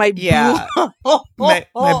 Jesus. My boo hole. My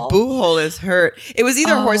boo hole is hurt. It was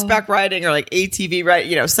either horseback riding or like ATV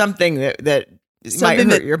riding, something that might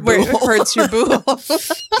hurt your boo hole. Hurts your boo hole.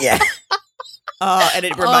 Yeah. And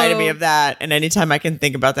it reminded me of that. And anytime I can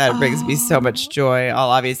think about that, it brings me so much joy. I'll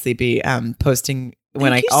obviously be posting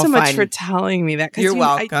when Thank you so much for telling me that. You're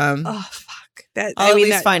welcome. Fuck.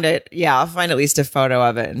 I'll find it. Yeah, I'll find at least a photo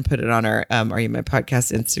of it and put it on our Are You My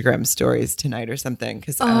Podcast Instagram stories tonight or something,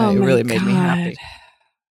 because it really made me happy.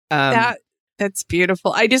 That's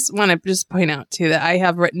beautiful. I just want to point out too that I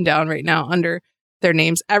have written down right now under their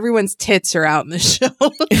names, everyone's tits are out in the show.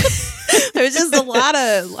 There's just a lot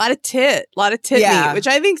of tit meat, which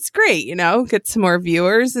I think is great, get some more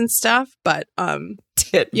viewers and stuff. But,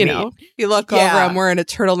 tit meat. You look over, I'm wearing a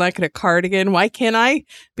turtleneck and a cardigan. Why can't I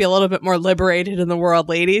be a little bit more liberated in the world,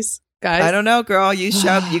 ladies? Guys? I don't know, girl. You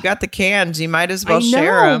got the cans. You might as well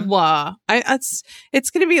share them. It's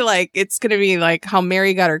gonna be like how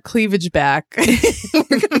Mary got her cleavage back.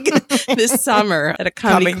 We're gonna get this summer at a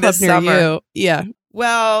comedy club near you. Yeah.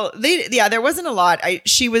 Well, there wasn't a lot.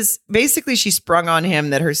 She sprung on him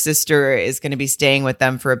that her sister is going to be staying with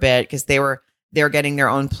them for a bit because they were they're getting their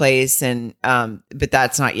own place, and but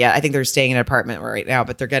that's not yet. I think they're staying in an apartment right now,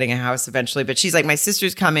 but they're getting a house eventually. But she's like, my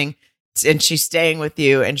sister's coming and she's staying with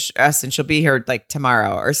you and us, and she'll be here like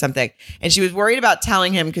tomorrow or something. And she was worried about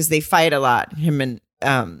telling him because they fight a lot, him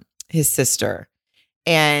and his sister.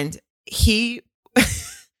 And he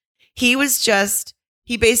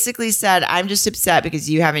he basically said, I'm just upset because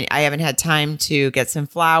I haven't had time to get some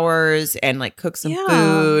flowers and like cook some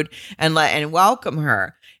food and welcome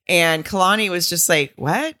her. And Kalani was just like,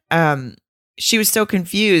 what? She was so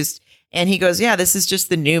confused. And he goes, yeah, this is just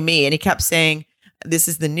the new me. And he kept saying, this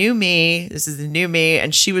is the new me. This is the new me.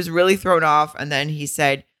 And she was really thrown off. And then he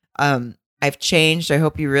said, I've changed. I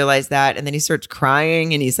hope you realize that. And then he starts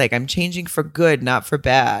crying and he's like, I'm changing for good, not for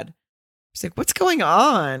bad. He's like, what's going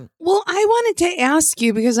on? Well, I wanted to ask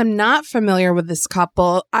you because I'm not familiar with this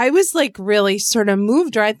couple. I was like really sort of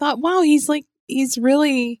moved, or I thought, wow, he's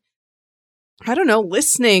really, I don't know,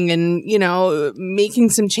 listening and,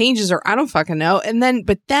 making some changes, or I don't fucking know.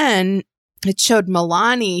 But then it showed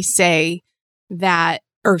Milani say that,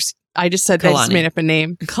 or I just said, I just made up a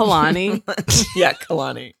name. Kalani. Yeah,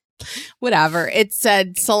 Kalani. Whatever. It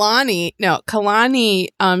said Kalani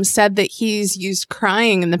said that he's used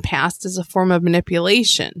crying in the past as a form of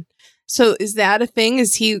manipulation. So is that a thing?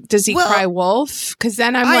 Does he cry wolf? Because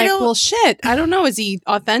then I'm well, shit. I don't know. Is he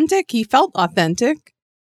authentic? He felt authentic.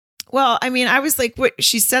 Well, I mean, I was like, what?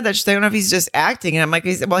 She said that. She's like, I don't know if he's just acting. And I'm like,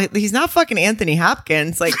 he's not fucking Anthony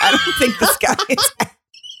Hopkins. Like, I don't think this guy is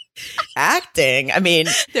acting. I mean,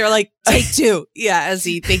 they're like, take two. Yeah,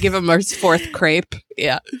 they give him his fourth crepe.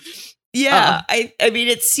 Yeah. Yeah. I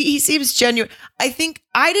mean, he seems genuine. I think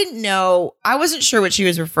I didn't know. I wasn't sure what she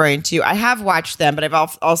was referring to. I have watched them, but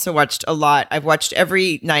I've also watched a lot. I've watched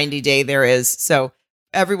every 90 Day there is. So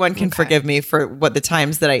everyone can forgive me for what the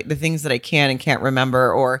things that I can and can't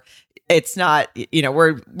remember, or it's not,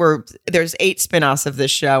 there's 8 spinoffs of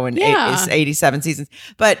this show and 87 seasons,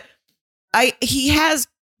 but he has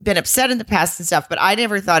been upset in the past and stuff, but I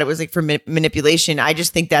never thought it was like for manipulation. I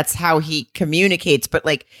just think that's how he communicates, but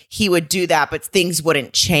like he would do that, but things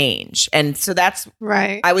wouldn't change. And so that's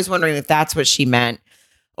right. I was wondering if that's what she meant,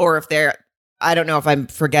 or if I don't know if I'm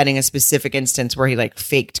forgetting a specific instance where he like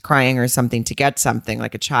faked crying or something to get something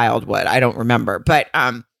like a child would. I don't remember, but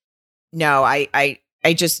no, I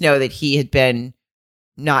just know that he had been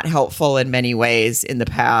not helpful in many ways in the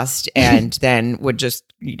past, and then would just,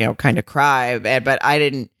 kind of cry. But I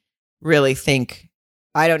didn't really think,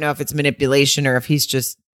 I don't know if it's manipulation or if he's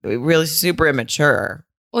just really super immature.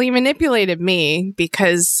 Well, he manipulated me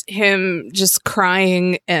because him just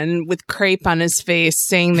crying and with crepe on his face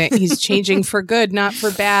saying that he's changing for good, not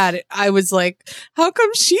for bad. I was like, how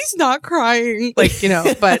come she's not crying? Like,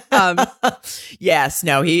 but yes,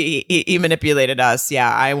 no, he manipulated us. Yeah,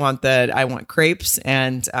 I want crepes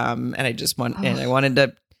and I just and I wanted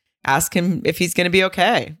to ask him if he's going to be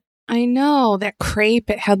okay. I know that crepe,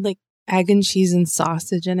 it had like egg and cheese and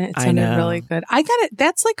sausage in it. It sounded really good. I got it.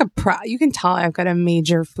 That's like you can tell I've got a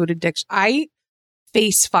major food addiction. I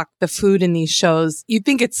face fuck the food in these shows. You'd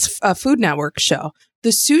think it's a Food Network show. The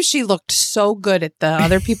sushi looked so good at the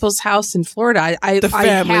other people's house in Florida. The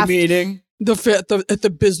family meeting. At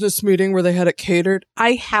the business meeting where they had it catered.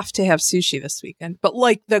 I have to have sushi this weekend, but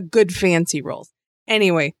like the good fancy rolls.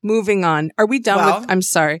 Anyway, moving on. Are we done with? I'm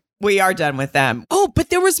sorry. We are done with them. Oh,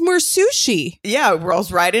 but there was more sushi. Yeah, it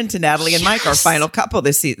rolls right into Natalie and Mike, our final couple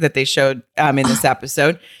that they showed in this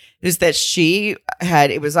episode. Is that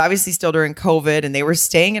it was obviously still during COVID, and they were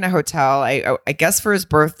staying in a hotel, I guess for his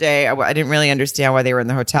birthday. I didn't really understand why they were in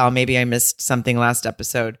the hotel. Maybe I missed something last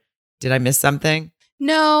episode. Did I miss something?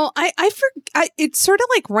 No, it sort of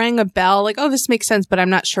like rang a bell, like, oh, this makes sense, but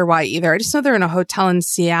I'm not sure why either. I just know they're in a hotel in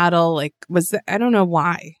Seattle. Like, I don't know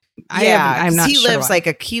why. I'm not sure.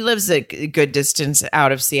 He lives a good distance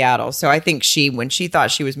out of Seattle. So I think when she thought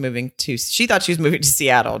she was moving to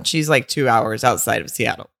Seattle, and she's like 2 hours outside of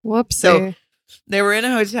Seattle. Whoops. So they were in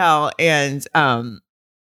a hotel, and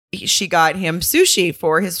she got him sushi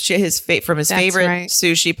for from his favorite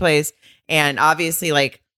sushi place. And obviously,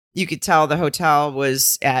 like, you could tell the hotel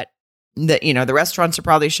was the restaurants are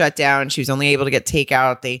probably shut down. She was only able to get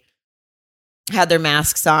takeout. They had their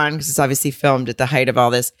masks on because it's obviously filmed at the height of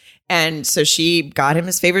all this. And so she got him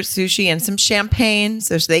his favorite sushi and some champagne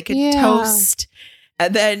so they could toast.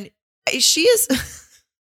 And then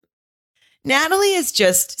Natalie is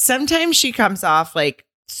just, sometimes she comes off like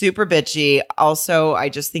super bitchy. Also, I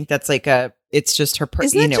just think that's like it's just her,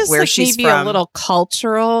 Isn't it just where like she's maybe from. a little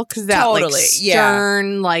cultural? Because that like Totally,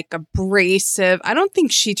 stern, like abrasive. I don't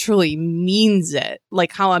think she truly means it.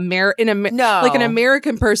 Like how like an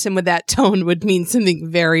American person with that tone would mean something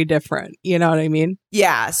very different. You know what I mean?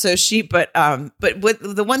 Yeah. So but what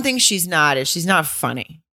the one thing she's not is she's not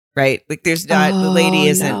funny, right? Like there's not the lady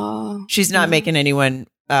isn't. No. She's not making anyone.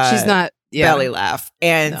 She's not belly laugh.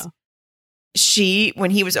 And No.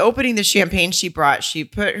 when he was opening the champagne, she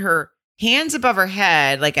put her hands above her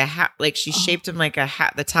head like a hat, like she shaped him like a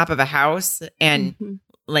hat, the top of a house, and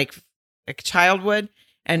like a child would.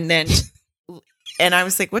 And then, and I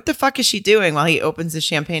was like, what the fuck is she doing while he opens the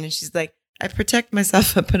champagne? And she's like, I protect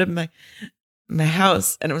myself. I put it in my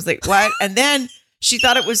house. And I was like, what? And then she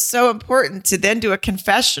thought it was so important to then do a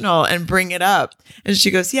confessional and bring it up. And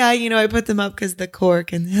she goes, yeah, I put them up because the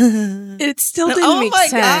cork and it still didn't make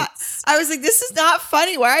sense. God. I was like, this is not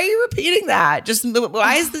funny. Why are you repeating that?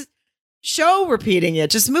 Why is the show repeating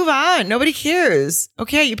it? Just move on. Nobody cares.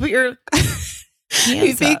 Okay, you put your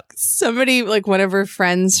I think somebody, like one of her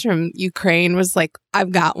friends from Ukraine was like,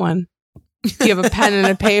 I've got one. Do you have a pen and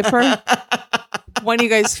a paper? When are you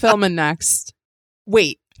guys filming next?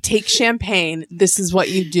 Wait. Take champagne. This is what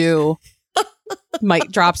you do.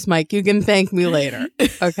 Mike drops Mike. You can thank me later.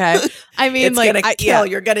 Okay. I mean, it's like, gonna kill.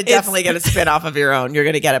 You're gonna definitely get a spin off of your own. You're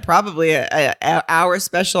gonna get probably a hour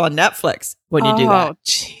special on Netflix when you do that. Oh,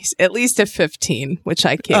 jeez, at least a 15, which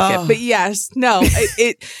I can't get. But yes, no,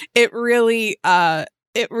 it really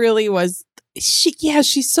was.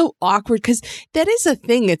 She's so awkward because that is a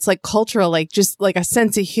thing. It's like cultural, like just like a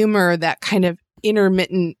sense of humor, that kind of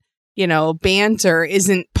intermittent, banter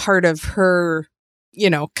isn't part of her,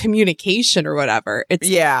 communication or whatever.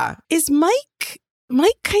 Is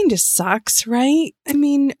Mike kind of sucks, right? I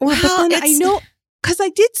mean, but then I know, because I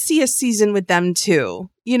did see a season with them too,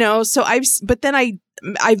 so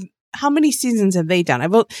how many seasons have they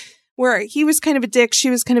done? Where he was kind of a dick, she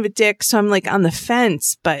was kind of a dick, so I'm like on the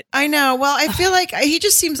fence, but. I know. Well, I feel like he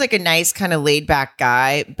just seems like a nice kind of laid back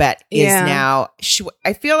guy, but is now,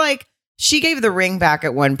 I feel like she gave the ring back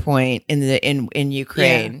at one point in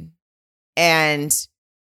Ukraine, and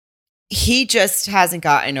he just hasn't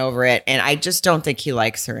gotten over it. And I just don't think he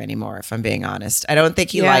likes her anymore, if I'm being honest. I don't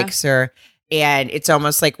think he likes her. And it's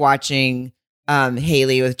almost like watching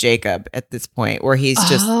Haley with Jacob at this point, where he's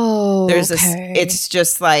just, it's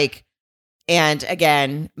just like, and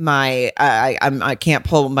again, I can't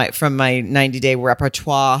pull from my 90-day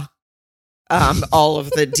repertoire all of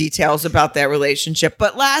the details about that relationship.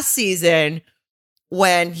 But last season,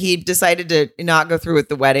 when he decided to not go through with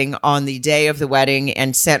the wedding on the day of the wedding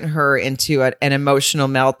and sent her into an emotional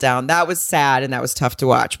meltdown, that was sad and that was tough to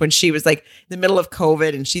watch. When she was like in the middle of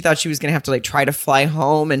COVID and she thought she was going to have to like try to fly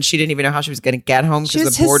home, and she didn't even know how she was going to get home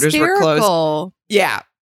because the borders were closed. Yeah.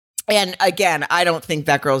 And again, I don't think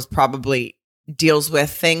that girl's probably deals with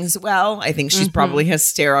things well. I think she's probably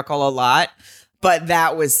hysterical a lot. But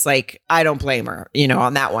that was like, I don't blame her,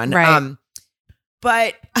 on that one. Right.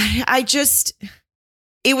 But I just,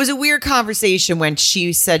 it was a weird conversation when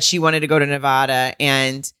she said she wanted to go to Nevada.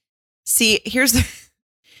 And see,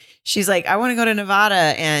 she's like, I want to go to Nevada.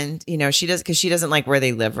 And, she does, because she doesn't like where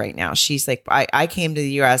they live right now. She's like, I came to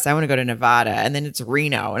the US. I want to go to Nevada. And then it's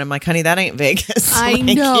Reno. And I'm like, honey, that ain't Vegas. I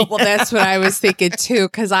know. Well, that's what I was thinking too.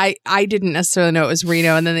 Cause I didn't necessarily know it was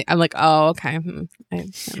Reno. And then I'm like, oh, okay.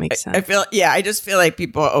 That makes sense. I just feel like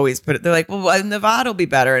people always put it, they're like, well, Nevada will be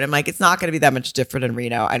better. And I'm like, it's not going to be that much different in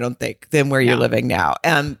Reno, I don't think, than where you're living now.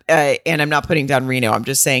 And I'm not putting down Reno. I'm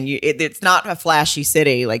just saying it's not a flashy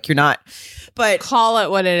city. Like you're not. But call it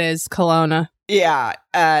what it is, Kelowna. Yeah.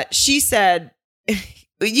 She said,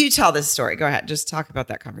 you tell this story. Go ahead. Just talk about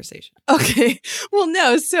that conversation. Okay. Well,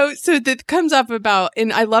 no. So that comes up about,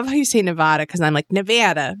 and I love how you say Nevada, because I'm like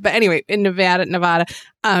Nevada. But anyway, in Nevada.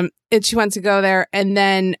 And she wants to go there. And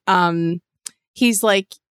then he's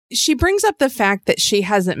like, she brings up the fact that she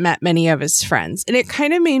hasn't met many of his friends. And it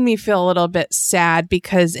kind of made me feel a little bit sad,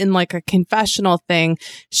 because in like a confessional thing,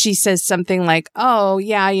 she says something like, oh,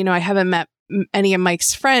 yeah, I haven't met any of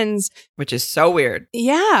Mike's friends, which is so weird.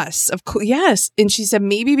 Yes, of course. Yes. And she said,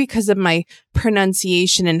 maybe because of my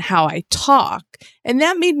pronunciation and how I talk. And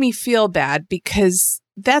that made me feel bad, because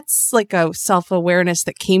that's like a self-awareness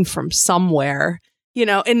that came from somewhere,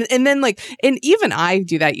 and then like, and even I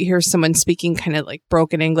do that. You hear someone speaking kind of like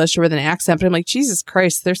broken English or with an accent, but I'm like, Jesus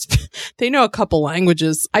Christ, they know a couple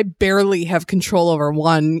languages. I barely have control over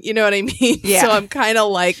one. You know what I mean? Yeah. So I'm kind of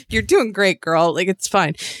like, you're doing great, girl. Like, it's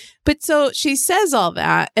fine. But so she says all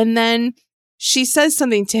that, and then she says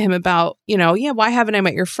something to him about, why haven't I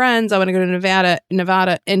met your friends? I want to go to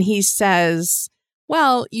Nevada. And he says,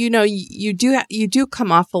 well, you do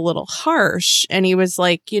come off a little harsh. And he was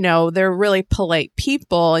like, they're really polite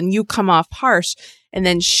people and you come off harsh. And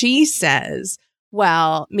then she says,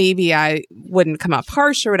 well, maybe I wouldn't come off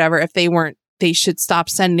harsh or whatever if they should stop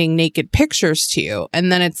sending naked pictures to you. And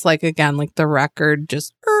then it's like, again, like the record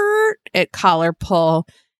just at collar pull.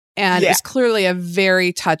 And it's clearly a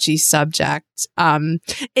very touchy subject. And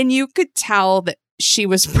you could tell that she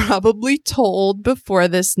was probably told before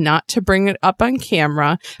this not to bring it up on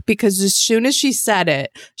camera, because as soon as she said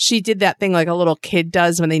it, she did that thing like a little kid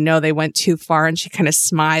does when they know they went too far, and she kind of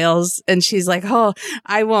smiles and she's like, oh,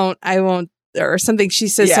 I won't, or something. She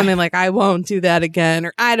says something like, I won't do that again,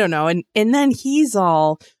 or I don't know. And then he's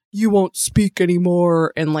all, you won't speak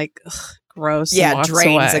anymore, and like, ugh, gross. Yeah,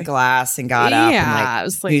 drains a glass and got up.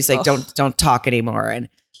 And he's like, don't talk anymore. And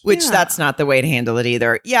which that's not the way to handle it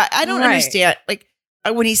either. Yeah, I don't understand. Like,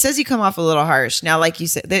 when he says you come off a little harsh, now, like you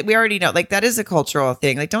said, we already know, like, that is a cultural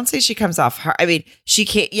thing. Like, don't say she comes off harsh. I mean, she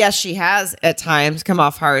can't, yes, she has at times come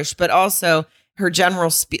off harsh, but also her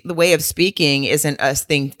general, the way of speaking isn't a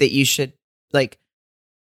thing that you should, like,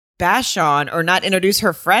 bash on or not introduce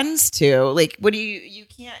her friends to. Like, what do you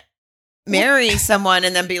can't marry someone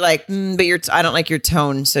and then be like, but I don't like your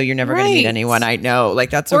tone, so you're never going to meet anyone I know.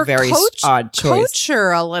 Like, that's a very odd choice. Coach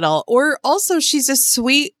her a little. Or also, she's a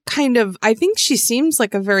sweet kind of, I think she seems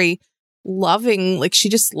like a very loving, like she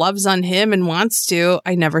just loves on him and wants to.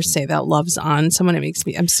 I never say that, loves on someone. It makes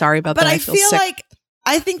me, I'm sorry about that. But I feel sick. like,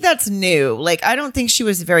 I think that's new. Like, I don't think she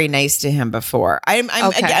was very nice to him before. I'm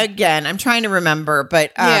trying to remember,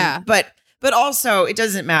 but But also, it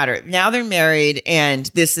doesn't matter. Now they're married, and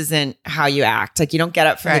this isn't how you act. Like, you don't get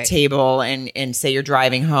up from the table and say you're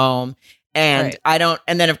driving home. And I don't.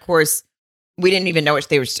 And then, of course, we didn't even know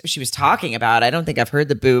what she was talking about. I don't think I've heard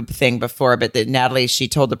the boob thing before. But Natalie, she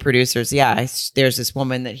told the producers, there's this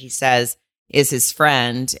woman that he says is his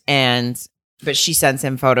friend, but she sends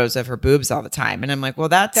him photos of her boobs all the time. And I'm like, well,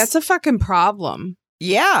 that's a fucking problem.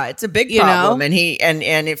 Yeah, it's a big problem.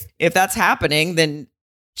 And if that's happening, then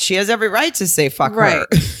she has every right to say fuck her.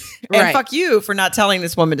 And fuck you for not telling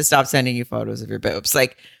this woman to stop sending you photos of your boobs.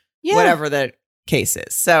 Like, whatever the case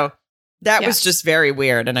is. So that was just very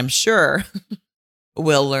weird. And I'm sure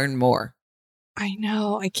we'll learn more. I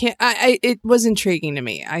know. I can't. It was intriguing to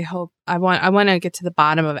me. I want to get to the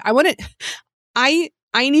bottom of it.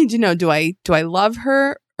 I need to know, do I love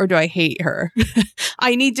her or do I hate her?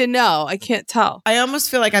 I need to know. I can't tell. I almost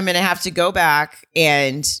feel like I'm going to have to go back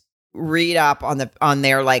and read up on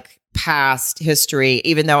their like past history,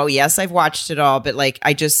 even though, yes, I've watched it all, but like,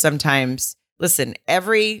 I just sometimes listen,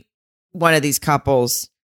 every one of these couples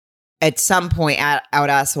at some point out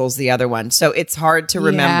assholes the other one. So it's hard to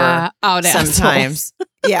remember sometimes.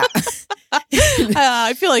 Yeah.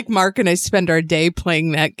 I feel like Mark and I spend our day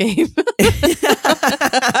playing that game.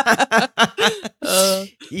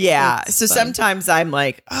 Yeah. So sometimes I'm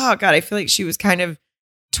like, oh God, I feel like she was kind of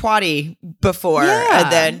twatty before,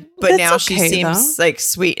 but now she seems like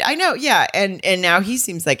sweet. I know, yeah, and now he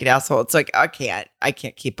seems like an asshole. It's like I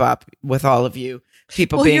can't keep up with all of you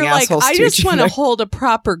people being assholes. I just want to hold a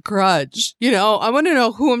proper grudge. I want to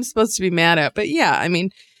know who I'm supposed to be mad at. But yeah, I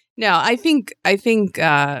mean, no, I think,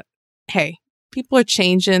 hey, people are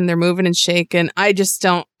changing, they're moving and shaking. I just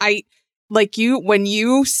don't. When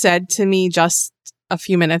you said to me just a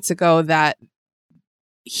few minutes ago that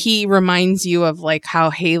he reminds you of like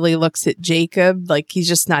how Haley looks at Jacob, like he's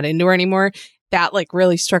just not into her anymore. That like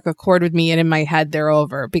really struck a chord with me, and in my head they're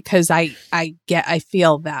over, because I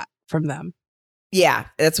feel that from them. Yeah,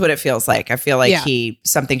 that's what it feels like. I feel like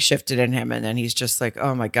something shifted in him, and then he's just like,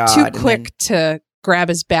 oh my God. Too quick to grab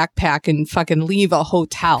his backpack and fucking leave a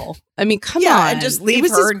hotel. I mean, come on. And just leave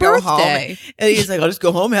her and go home. And he's like, I'll just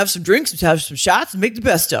go home, have some drinks, have some shots, and make the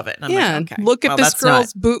best of it. And I'm like, okay. Look at this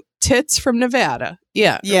girl's tits from Nevada.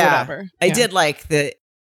 Yeah. Whatever. I did like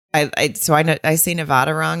I say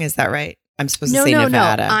Nevada wrong. Is that right? I'm supposed to say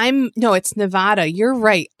Nevada. No, it's Nevada. You're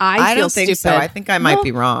right. I feel don't think stupid. so. I think I might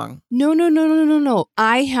be wrong. No.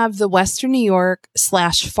 I have the Western New York /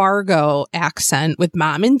 Fargo accent with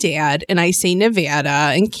mom and dad, and I say Nevada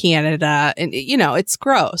and Canada, and it's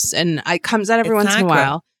gross, and it comes out every once in a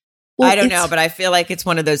while. Well, I don't know, but I feel like it's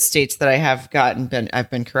one of those states that I have I've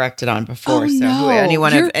been corrected on before.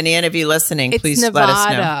 Any of you listening, please Nevada. Let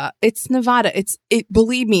us know. It's Nevada.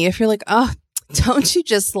 Believe me, if you're like, oh, don't you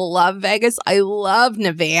just love Vegas? I love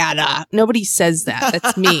Nevada. Nobody says that.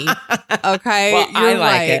 That's me. Okay. Well, I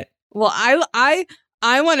like it. Well, I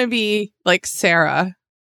want to be like Sarah.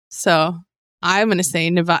 So I'm going to say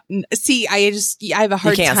Nevada. See, I have a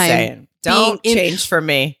hard time. You can't say it. Don't change for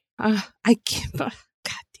me. I can't. God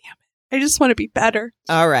damn it. I just want to be better.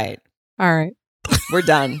 All right. We're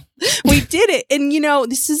done. We did it. And,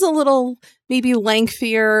 this is a little maybe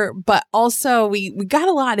lengthier, but also we got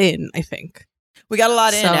a lot in, I think. We got a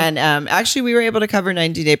lot in. And actually, we were able to cover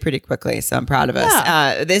 90 Day pretty quickly. So I'm proud of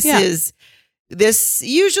us.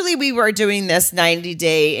 Usually we were doing this 90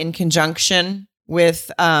 Day in conjunction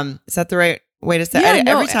with, is that the right way to say it?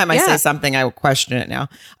 Every time I say something, I will question it now.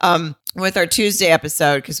 With our Tuesday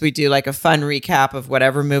episode, because we do like a fun recap of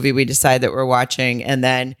whatever movie we decide that we're watching, and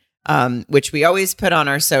then which we always put on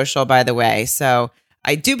our social, by the way. So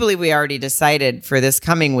I do believe we already decided for this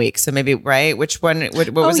coming week. So maybe, right? Which one?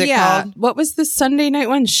 What was it called? What was the Sunday night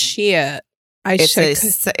one? Shit.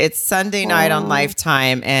 It's Sunday night on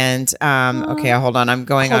Lifetime, and okay, hold on. I'm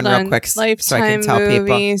going on real quick so I can tell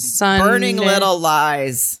people. Burning Little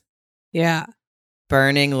Lies. Yeah.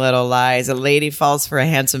 Burning Little Lies. A lady falls for a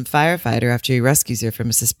handsome firefighter after he rescues her from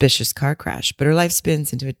a suspicious car crash, but her life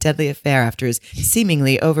spins into a deadly affair after his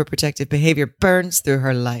seemingly overprotective behavior burns through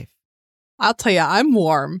her life. I'll tell you, I'm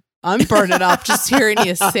warm. I'm burning up just hearing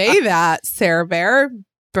you say that, Sarah Bear.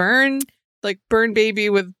 Burn baby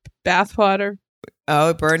with bathwater.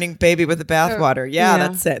 Oh, burning baby with the bathwater. Yeah,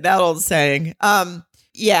 that's it. That old saying.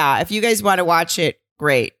 If you guys want to watch it,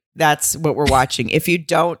 great. That's what we're watching. If you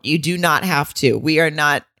don't, you do not have to. We are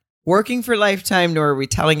not working for Lifetime, nor are we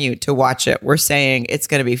telling you to watch it. We're saying it's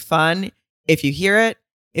going to be fun. If you hear it,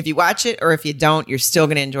 if you watch it, or if you don't, you're still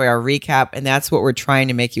going to enjoy our recap. And that's what we're trying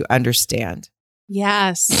to make you understand.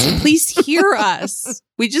 Yes. Please hear us.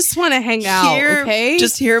 We just want to hang out. Okay.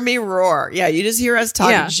 Just hear me roar. Yeah. You just hear us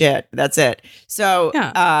talking shit. That's it. So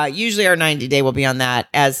usually our 90 Day will be on that.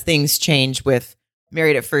 As things change with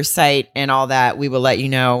Married at First Sight and all that, we will let you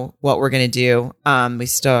know what we're going to do. We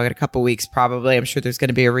still got a couple weeks probably. I'm sure there's going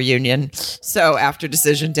to be a reunion. So after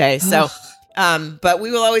Decision Day. So, but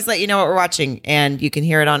we will always let you know what we're watching, and you can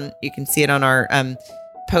see it on our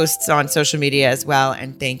posts on social media as well.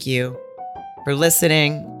 And thank you for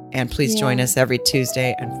listening. And please join us every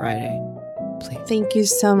Tuesday and Friday. Please. Thank you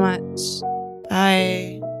so much.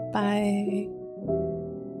 Bye. Bye.